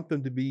don't want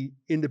them to be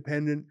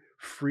independent,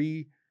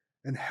 free,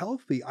 and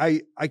healthy.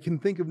 I can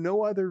think of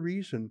no other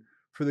reason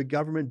for the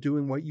government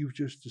doing what you've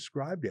just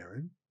described,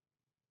 Aaron.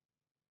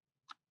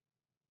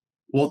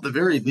 Well, at the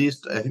very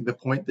least, I think the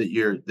point that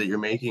you're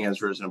making,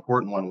 Ezra, is an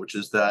important one, which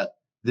is that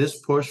this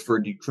push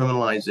for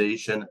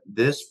decriminalization,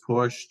 this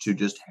push to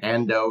just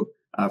hand out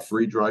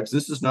free drugs,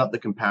 this is not the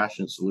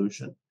compassionate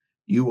solution.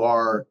 You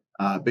are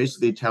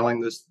basically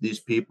telling these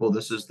people,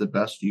 this is the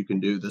best you can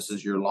do. This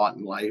is your lot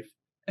in life.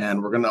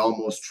 And we're going to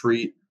almost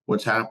treat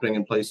what's happening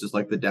in places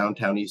like the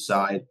downtown east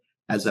side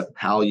as a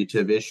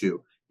palliative issue.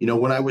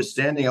 When I was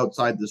standing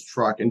outside this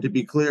truck, and to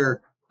be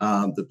clear,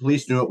 the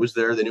police knew it was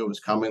there. They knew it was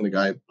coming. The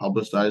guy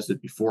publicized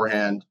it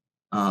beforehand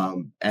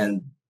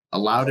and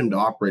allowed him to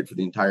operate for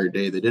the entire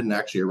day. They didn't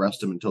actually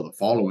arrest him until the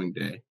following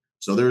day.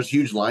 So there's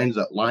huge lines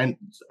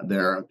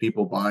there of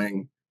people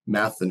buying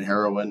meth and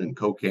heroin and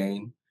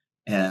cocaine.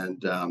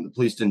 and the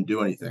police didn't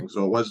do anything.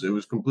 So it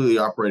was completely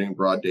operating in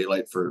broad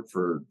daylight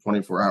for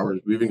 24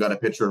 hours. We even got a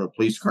picture of a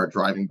police car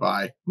driving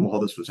by while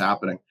this was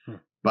happening.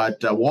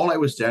 But while I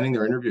was standing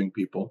there interviewing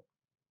people,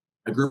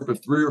 a group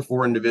of 3 or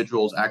 4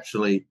 individuals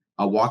actually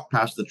walked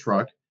past the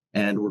truck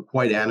and were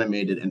quite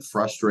animated and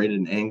frustrated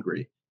and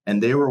angry.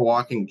 And they were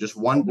walking just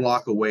 1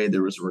 block away.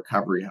 There was a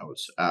recovery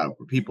house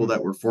for people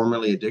that were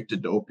formerly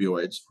addicted to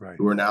opioids,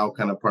 who are now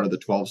kind of part of the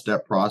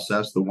 12-step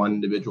process. The one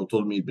individual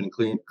told me he'd been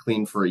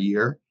clean for a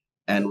year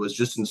and was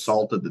just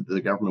insulted that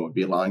the government would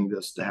be allowing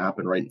this to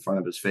happen right in front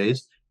of his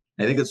face.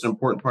 And I think it's an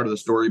important part of the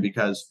story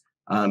because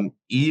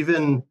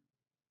even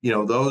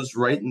those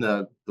right in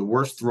the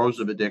worst throes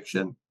of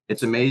addiction,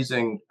 it's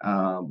amazing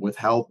with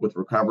help, with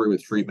recovery,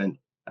 with treatment.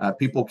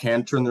 People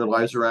can turn their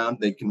lives around.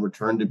 They can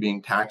return to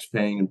being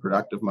tax-paying and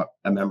productive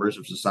members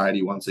of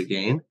society once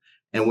again.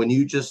 And when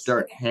you just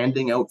start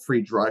handing out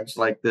free drugs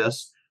like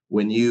this,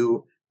 when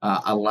you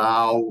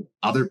allow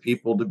other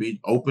people to be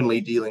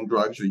openly dealing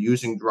drugs or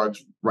using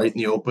drugs right in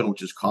the open,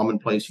 which is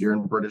commonplace here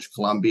in British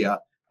Columbia,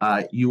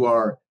 you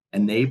are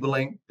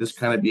enabling this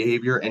kind of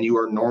behavior and you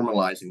are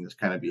normalizing this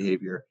kind of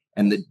behavior.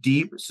 And the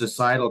deep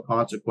societal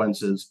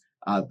consequences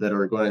that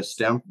are going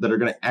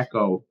to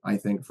echo, I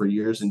think, for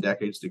years and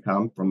decades to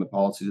come from the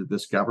policies of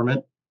this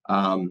government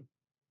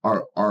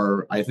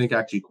are I think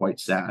actually quite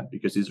sad,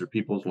 because these are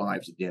people's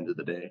lives at the end of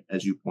the day,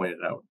 as you pointed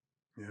out.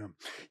 Yeah.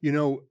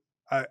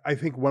 I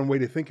think one way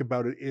to think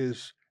about it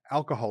is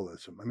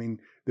alcoholism. I mean,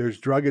 there's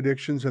drug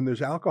addictions and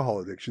there's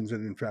alcohol addictions.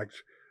 And in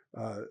fact,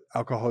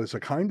 alcohol is a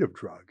kind of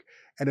drug.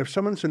 And if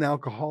someone's an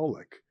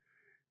alcoholic,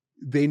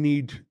 they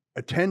need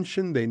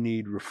attention, they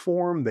need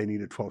reform, they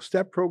need a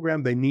 12-step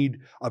program, they need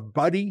a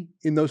buddy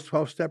in those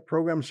 12-step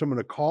programs, someone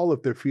to call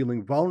if they're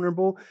feeling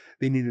vulnerable,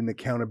 they need an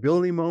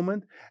accountability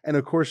moment. And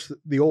of course,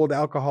 the old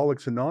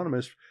Alcoholics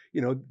Anonymous,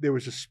 there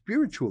was a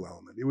spiritual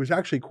element. It was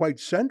actually quite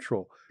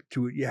central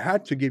to it. You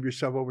had to give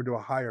yourself over to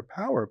a higher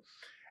power.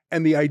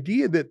 And the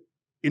idea that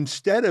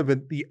instead of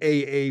the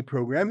AA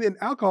program, the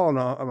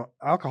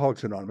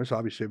Alcoholics Anonymous,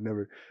 obviously I've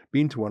never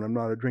been to one, I'm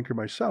not a drinker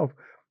myself,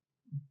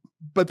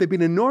 but they've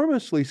been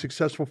enormously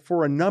successful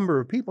for a number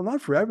of people,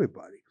 not for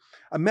everybody.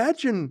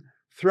 Imagine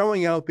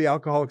throwing out the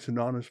Alcoholics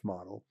Anonymous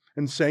model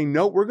and saying,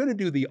 no, we're going to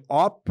do the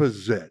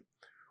opposite.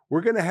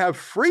 We're going to have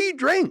free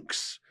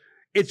drinks.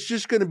 It's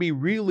just going to be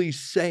really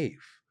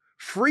safe.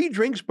 Free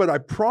drinks, but I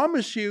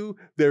promise you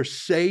they're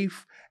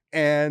safe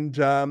and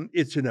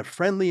it's in a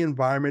friendly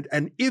environment.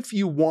 And if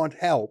you want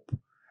help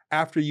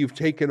after you've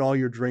taken all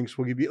your drinks,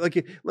 we'll give you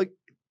like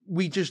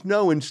we just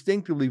know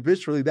instinctively,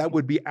 viscerally, that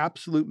would be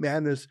absolute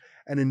madness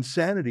and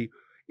insanity.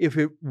 If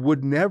it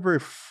would never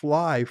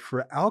fly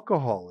for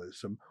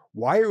alcoholism,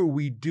 why are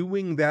we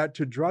doing that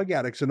to drug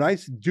addicts and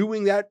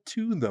doing that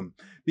to them?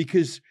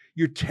 Because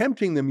you're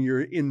tempting them,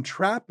 you're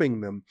entrapping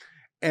them.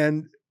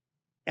 And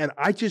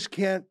I just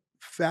can't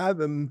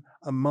fathom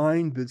a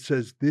mind that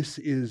says this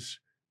is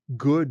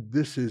good,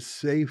 this is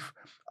safe.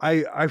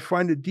 I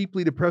find it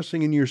deeply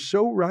depressing, and you're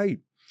so right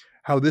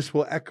how this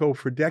will echo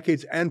for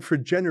decades and for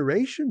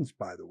generations,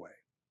 by the way.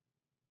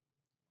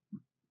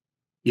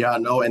 Yeah,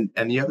 no, and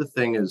the other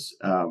thing is,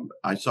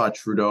 I saw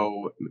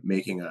Trudeau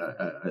making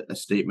a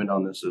statement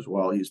on this as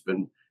well. He's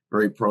been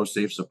very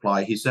pro-safe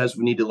supply. He says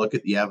we need to look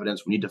at the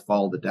evidence, we need to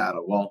follow the data.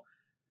 Well,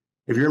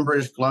 if you're in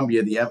British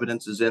Columbia, the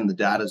evidence is in, the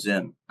data's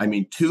in. I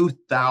mean,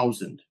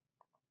 2,000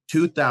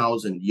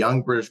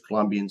 young British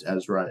Columbians,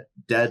 EZRA,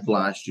 dead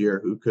last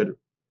year, who could,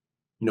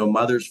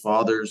 mothers,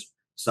 fathers,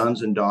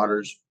 sons and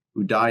daughters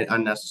who died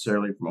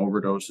unnecessarily from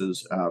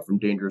overdoses, from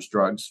dangerous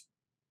drugs.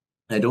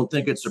 I don't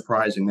think it's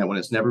surprising that when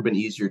it's never been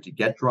easier to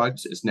get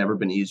drugs, it's never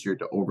been easier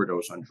to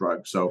overdose on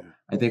drugs. So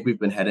I think we've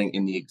been heading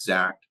in the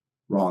exact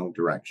wrong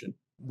direction.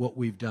 What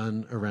we've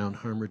done around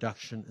harm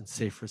reduction and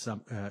safe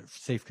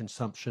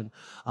consumption,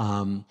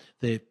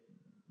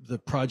 the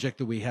project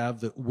that we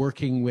have,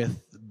 working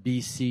with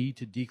BC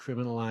to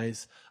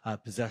decriminalize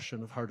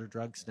possession of harder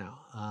drugs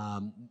now.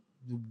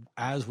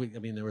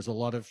 There was a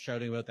lot of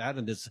shouting about that,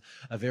 and it's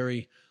a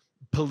very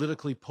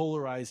politically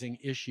polarizing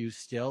issue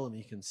still. And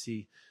you can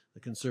see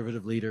the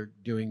Conservative leader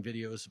doing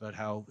videos about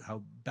how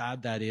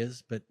bad that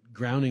is, but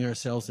grounding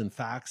ourselves in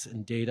facts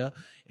and data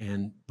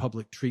and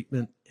public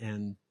treatment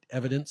and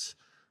evidence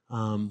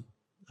of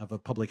a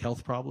public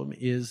health problem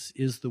is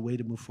the way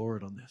to move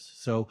forward on this.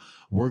 So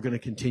we're going to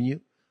continue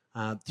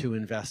to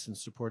invest in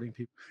supporting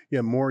people.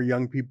 Yeah, more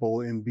young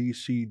people in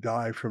BC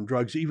die from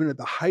drugs. Even at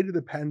the height of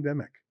the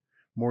pandemic,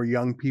 more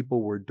young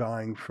people were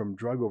dying from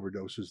drug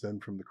overdoses than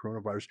from the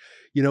coronavirus.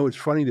 It's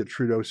funny that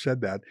Trudeau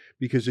said that,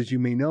 because as you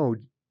may know,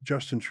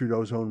 Justin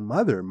Trudeau's own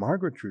mother,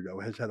 Margaret Trudeau,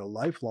 has had a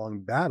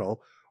lifelong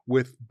battle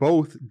with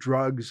both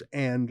drugs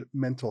and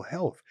mental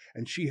health.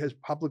 And she has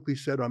publicly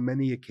said on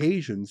many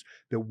occasions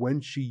that when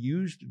she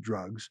used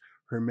drugs,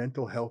 her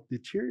mental health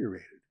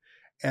deteriorated.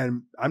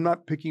 And I'm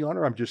not picking on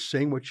her. I'm just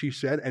saying what she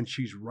said, and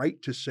she's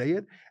right to say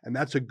it. And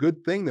that's a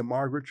good thing that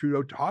Margaret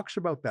Trudeau talks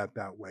about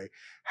that way.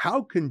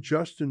 How can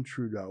Justin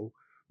Trudeau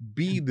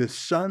be the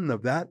son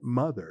of that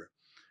mother,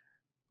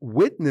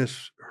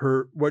 witness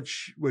her what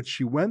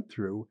she went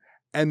through,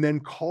 and then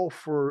call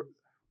for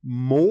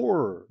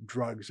more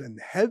drugs and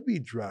heavy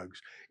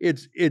drugs.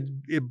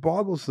 It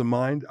boggles the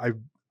mind.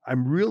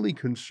 I'm really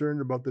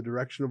concerned about the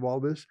direction of all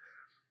this.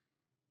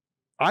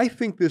 I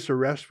think this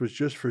arrest was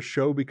just for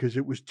show because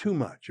it was too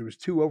much. It was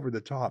too over the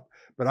top.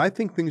 But I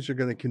think things are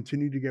going to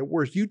continue to get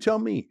worse. You tell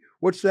me,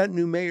 what's that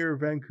new mayor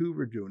of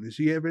Vancouver doing? Does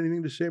he have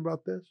anything to say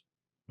about this?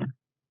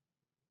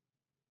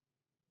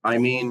 I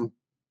mean,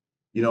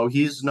 you know,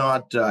 he's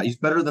not, he's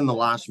better than the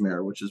last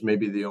mayor, which is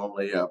maybe the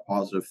only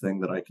positive thing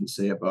that I can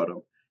say about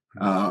him.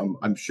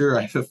 I'm sure,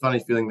 I have a funny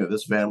feeling that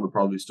this van would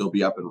probably still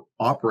be up and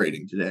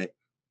operating today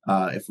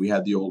if we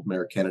had the old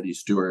Mayor Kennedy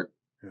Stewart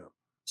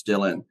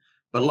still in.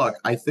 But look,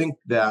 I think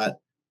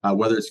that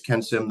whether it's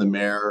Ken Sim, the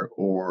mayor,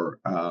 or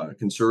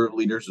conservative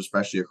leaders,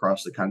 especially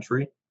across the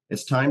country,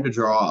 it's time to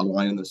draw a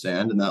line in the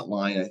sand. And that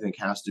line, I think,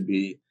 has to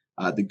be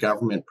the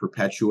government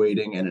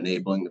perpetuating and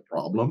enabling the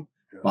problem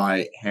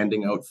by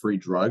handing out free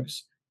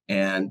drugs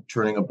and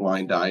turning a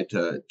blind eye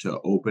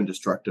to open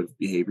destructive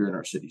behavior in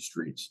our city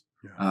streets.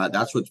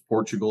 That's what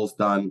Portugal's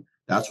done.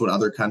 That's what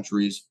other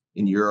countries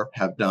in Europe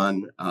have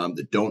done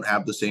that don't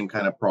have the same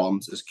kind of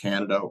problems as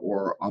Canada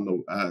or on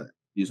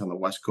the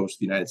west coast of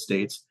the United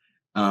States.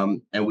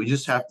 And we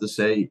just have to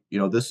say, you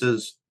know, this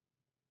is,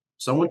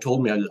 someone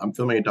told me, I'm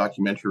filming a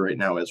documentary right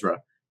now, Ezra,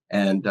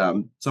 and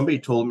somebody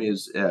told me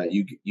is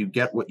you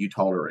get what you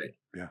tolerate.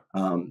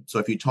 So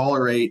if you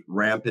tolerate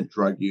rampant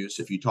drug use,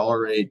 if you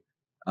tolerate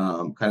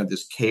kind of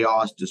this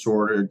chaos,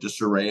 disorder,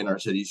 disarray in our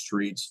city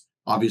streets,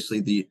 obviously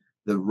the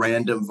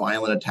random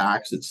violent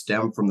attacks that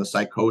stem from the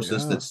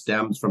psychosis that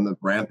stems from the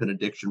rampant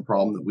addiction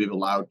problem that we've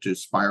allowed to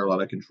spiral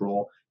out of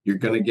control, you're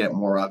going to get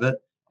more of it.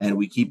 And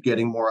we keep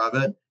getting more of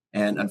it.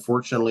 And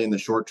unfortunately, in the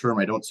short term,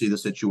 I don't see the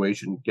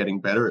situation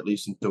getting better, at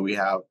least until we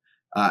have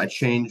a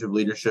change of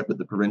leadership at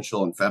the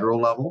provincial and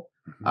federal level,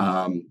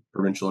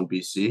 provincial and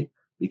BC,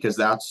 because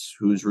that's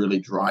who's really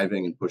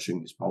driving and pushing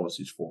these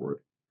policies forward.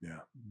 Yeah,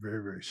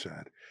 very, very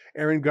sad.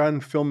 Aaron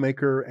Gunn,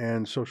 filmmaker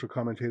and social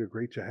commentator,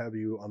 great to have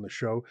you on the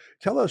show.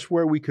 Tell us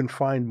where we can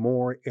find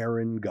more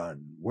Aaron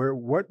Gunn.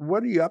 What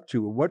are you up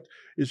to? What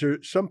is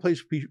there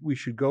someplace we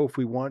should go if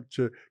we want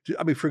to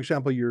I mean, for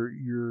example,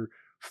 your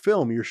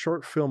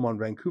short film on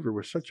Vancouver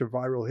was such a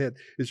viral hit.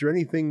 Is there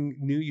anything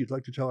new you'd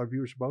like to tell our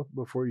viewers about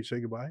before you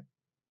say goodbye?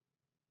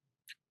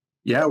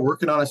 Yeah,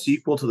 working on a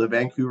sequel to the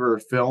Vancouver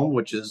film,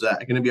 which is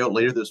going to be out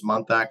later this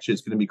month. Actually,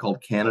 it's going to be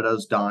called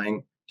Canada's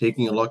Dying,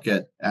 taking a look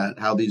at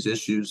how these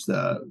issues,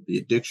 the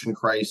addiction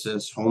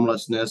crisis,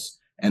 homelessness,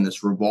 and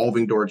this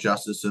revolving door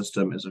justice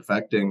system is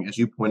affecting, as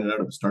you pointed out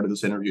at the start of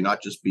this interview,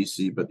 not just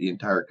BC, but the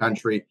entire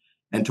country.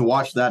 And to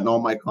watch that and all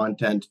my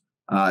content,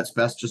 it's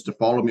best just to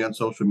follow me on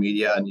social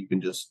media, and you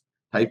can just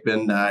type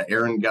in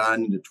Aaron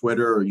Gunn into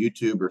Twitter or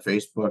YouTube or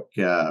Facebook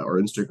or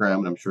Instagram,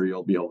 and I'm sure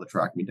you'll be able to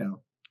track me down.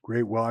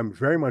 Great. Well, I'm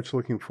very much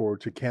looking forward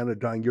to Canada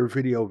Dying. Your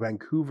video,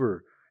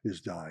 Vancouver is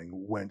Dying,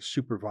 went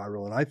super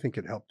viral, and I think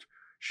it helped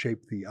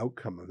shape the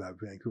outcome of that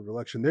Vancouver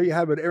election. There you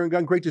have it. Aaron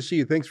Gunn, great to see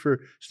you. Thanks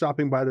for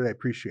stopping by today. I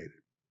appreciate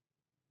it.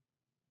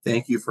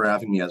 Thank you for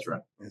having me,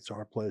 Ezra. It's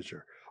our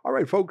pleasure. All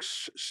right,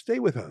 folks, stay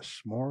with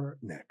us. More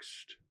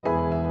next.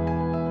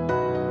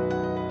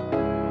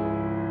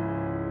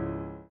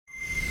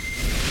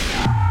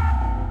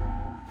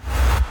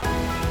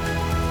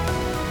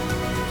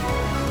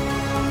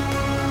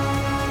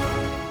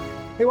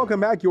 Hey,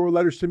 welcome back. Your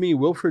letters to me.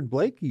 Wilfred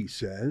Blakey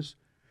says,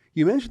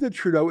 you mentioned that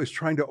Trudeau is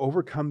trying to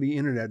overcome the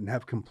internet and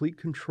have complete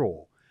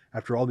control.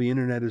 After all, the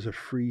internet is a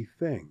free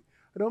thing.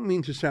 I don't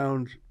mean to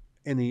sound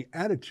any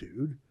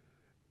attitude.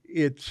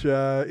 It's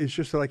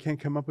just that I can't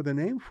come up with a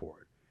name for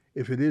it.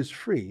 If it is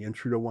free and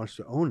Trudeau wants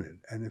to own it,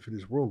 and if it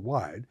is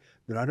worldwide,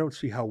 then I don't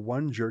see how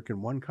one jerk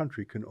in one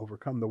country can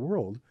overcome the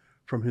world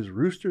from his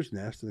rooster's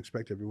nest and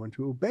expect everyone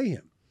to obey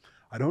him.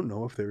 I don't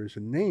know if there is a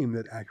name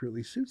that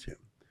accurately suits him.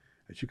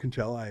 As you can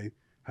tell, I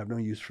have no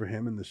use for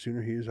him, and the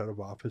sooner he is out of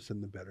office,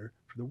 then the better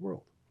for the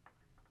world.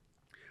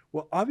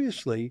 Well,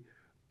 obviously,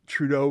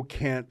 Trudeau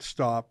can't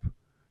stop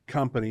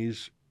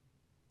companies,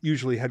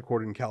 usually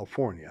headquartered in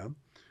California.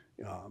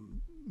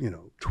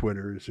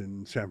 Twitter's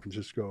in San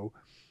Francisco.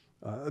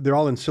 They're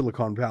all in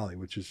Silicon Valley,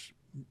 which is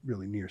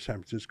really near San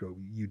Francisco,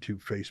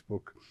 YouTube,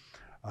 Facebook.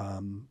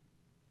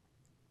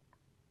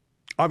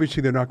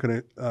 Obviously, they're not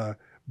going to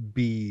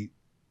be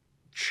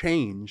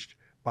changed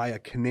by a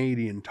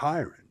Canadian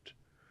tyrant.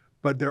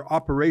 But their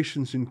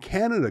operations in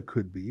Canada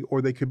could be,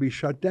 or they could be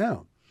shut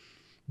down.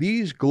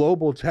 These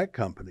global tech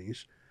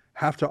companies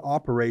have to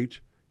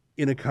operate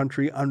in a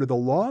country under the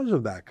laws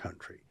of that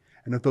country.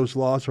 And if those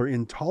laws are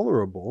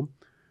intolerable,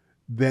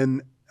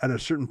 then at a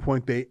certain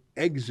point they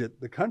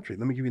exit the country.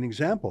 Let me give you an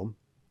example.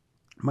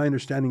 My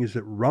understanding is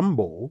that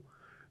Rumble,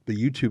 the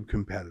YouTube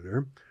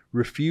competitor,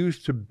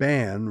 refused to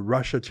ban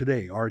Russia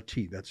Today,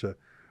 RT. That's a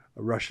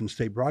Russian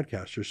state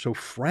broadcaster. So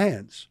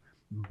France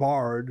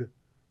barred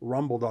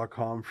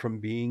Rumble.com from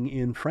being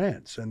in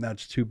France. And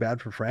that's too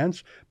bad for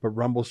France. But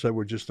Rumble said,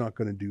 we're just not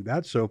going to do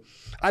that. So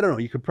I don't know.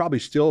 You could probably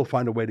still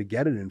find a way to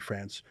get it in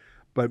France.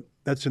 But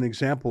that's an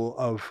example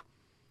of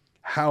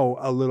how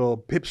a little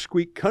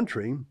pipsqueak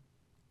country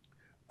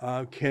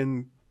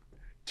can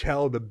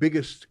tell the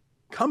biggest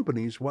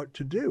companies what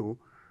to do.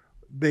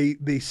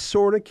 They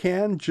sort of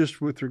can,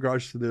 just with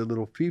regards to their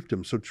little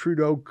fiefdom. So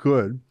Trudeau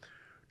could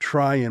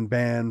try and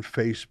ban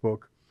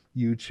Facebook,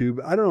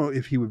 YouTube. I don't know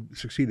if he would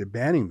succeed at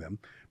banning them,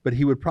 but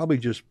he would probably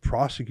just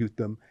prosecute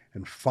them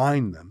and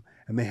fine them.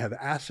 And they have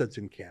assets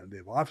in Canada. They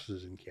have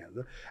offices in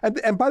Canada.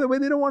 And by the way,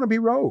 they don't want to be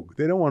rogue.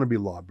 They don't want to be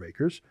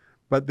lawbreakers,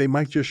 but they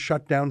might just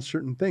shut down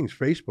certain things.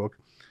 Facebook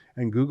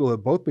and Google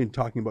have both been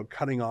talking about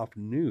cutting off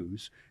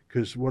news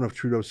because one of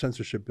Trudeau's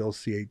censorship bills,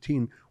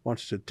 C-18,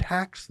 wants to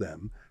tax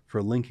them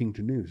for linking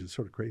to news. It's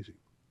sort of crazy.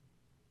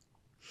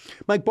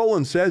 Mike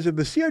Boland says, if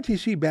the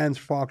CRTC bans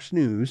Fox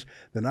News,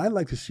 then I'd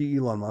like to see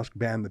Elon Musk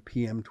ban the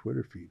PM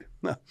Twitter feed.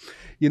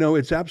 You know,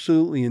 it's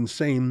absolutely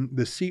insane.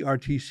 The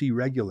CRTC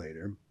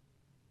regulator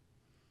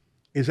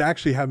is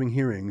actually having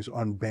hearings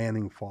on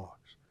banning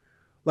Fox.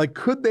 Like,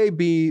 could they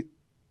be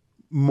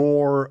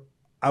more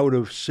out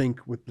of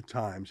sync with the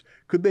times?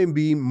 Could they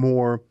be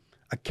more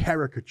a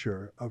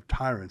caricature of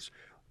tyrants?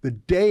 The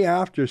day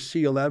after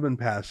C-11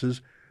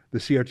 passes, the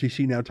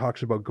CRTC now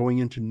talks about going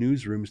into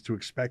newsrooms to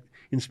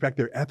inspect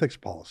their ethics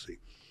policy.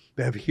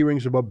 They have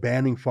hearings about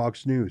banning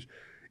Fox News.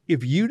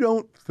 If you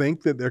don't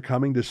think that they're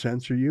coming to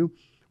censor you,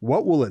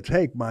 what will it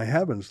take? My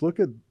heavens, look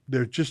at,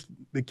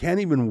 they can't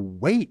even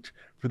wait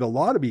for the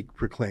law to be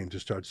proclaimed to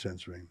start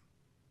censoring.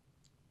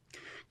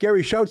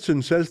 Gary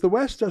Schoutson says the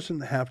West doesn't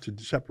have to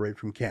separate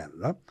from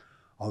Canada.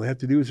 All they have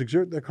to do is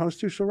exert their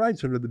constitutional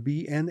rights under the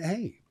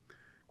BNA.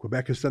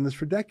 Quebec has done this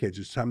for decades.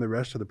 It's time the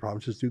rest of the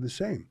provinces do the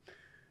same.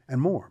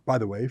 And more. By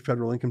the way,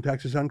 federal income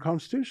tax is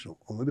unconstitutional.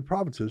 Only the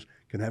provinces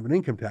can have an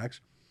income tax.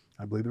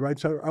 I believe the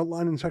rights are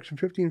outlined in Section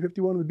 50 and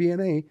 51 of the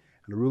BNA,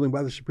 and a ruling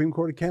by the Supreme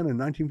Court of Canada in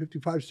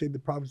 1955 stated the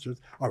provinces.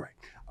 All right.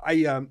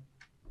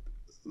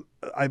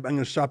 I'm going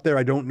to stop there.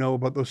 I don't know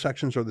about those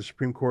sections or the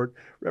Supreme Court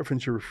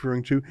reference you're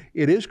referring to.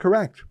 It is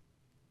correct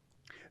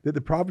that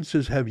the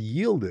provinces have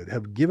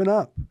given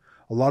up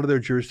a lot of their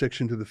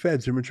jurisdiction to the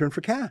feds in return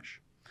for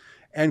cash.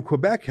 And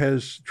Quebec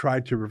has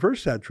tried to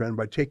reverse that trend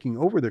by taking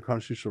over their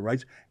constitutional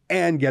rights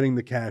and getting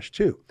the cash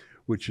too,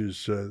 which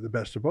is the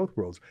best of both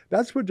worlds.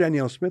 That's what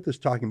Danielle Smith is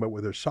talking about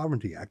with her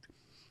Sovereignty Act.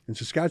 And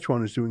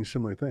Saskatchewan is doing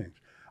similar things.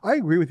 I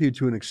agree with you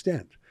to an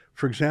extent.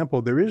 For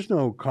example, there is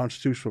no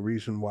constitutional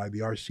reason why the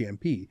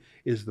RCMP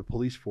is the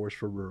police force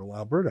for rural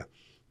Alberta.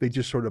 They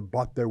just sort of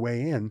bought their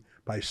way in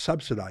by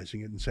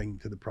subsidizing it and saying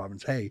to the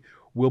province, hey,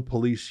 we'll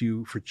police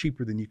you for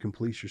cheaper than you can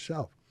police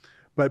yourself.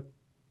 But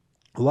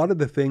a lot of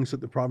the things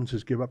that the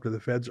provinces give up to the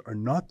feds are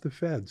not the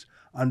feds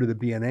under the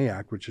BNA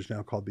Act, which is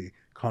now called the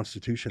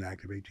Constitution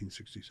Act of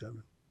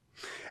 1867.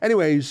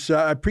 Anyways,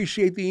 I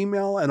appreciate the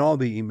email and all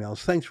the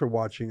emails. Thanks for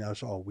watching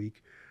us all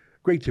week.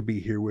 Great to be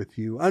here with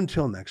you.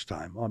 Until next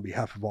time, on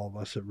behalf of all of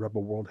us at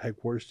Rebel World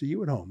Headquarters, to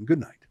you at home, good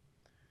night,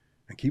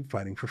 and keep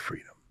fighting for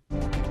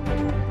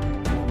freedom.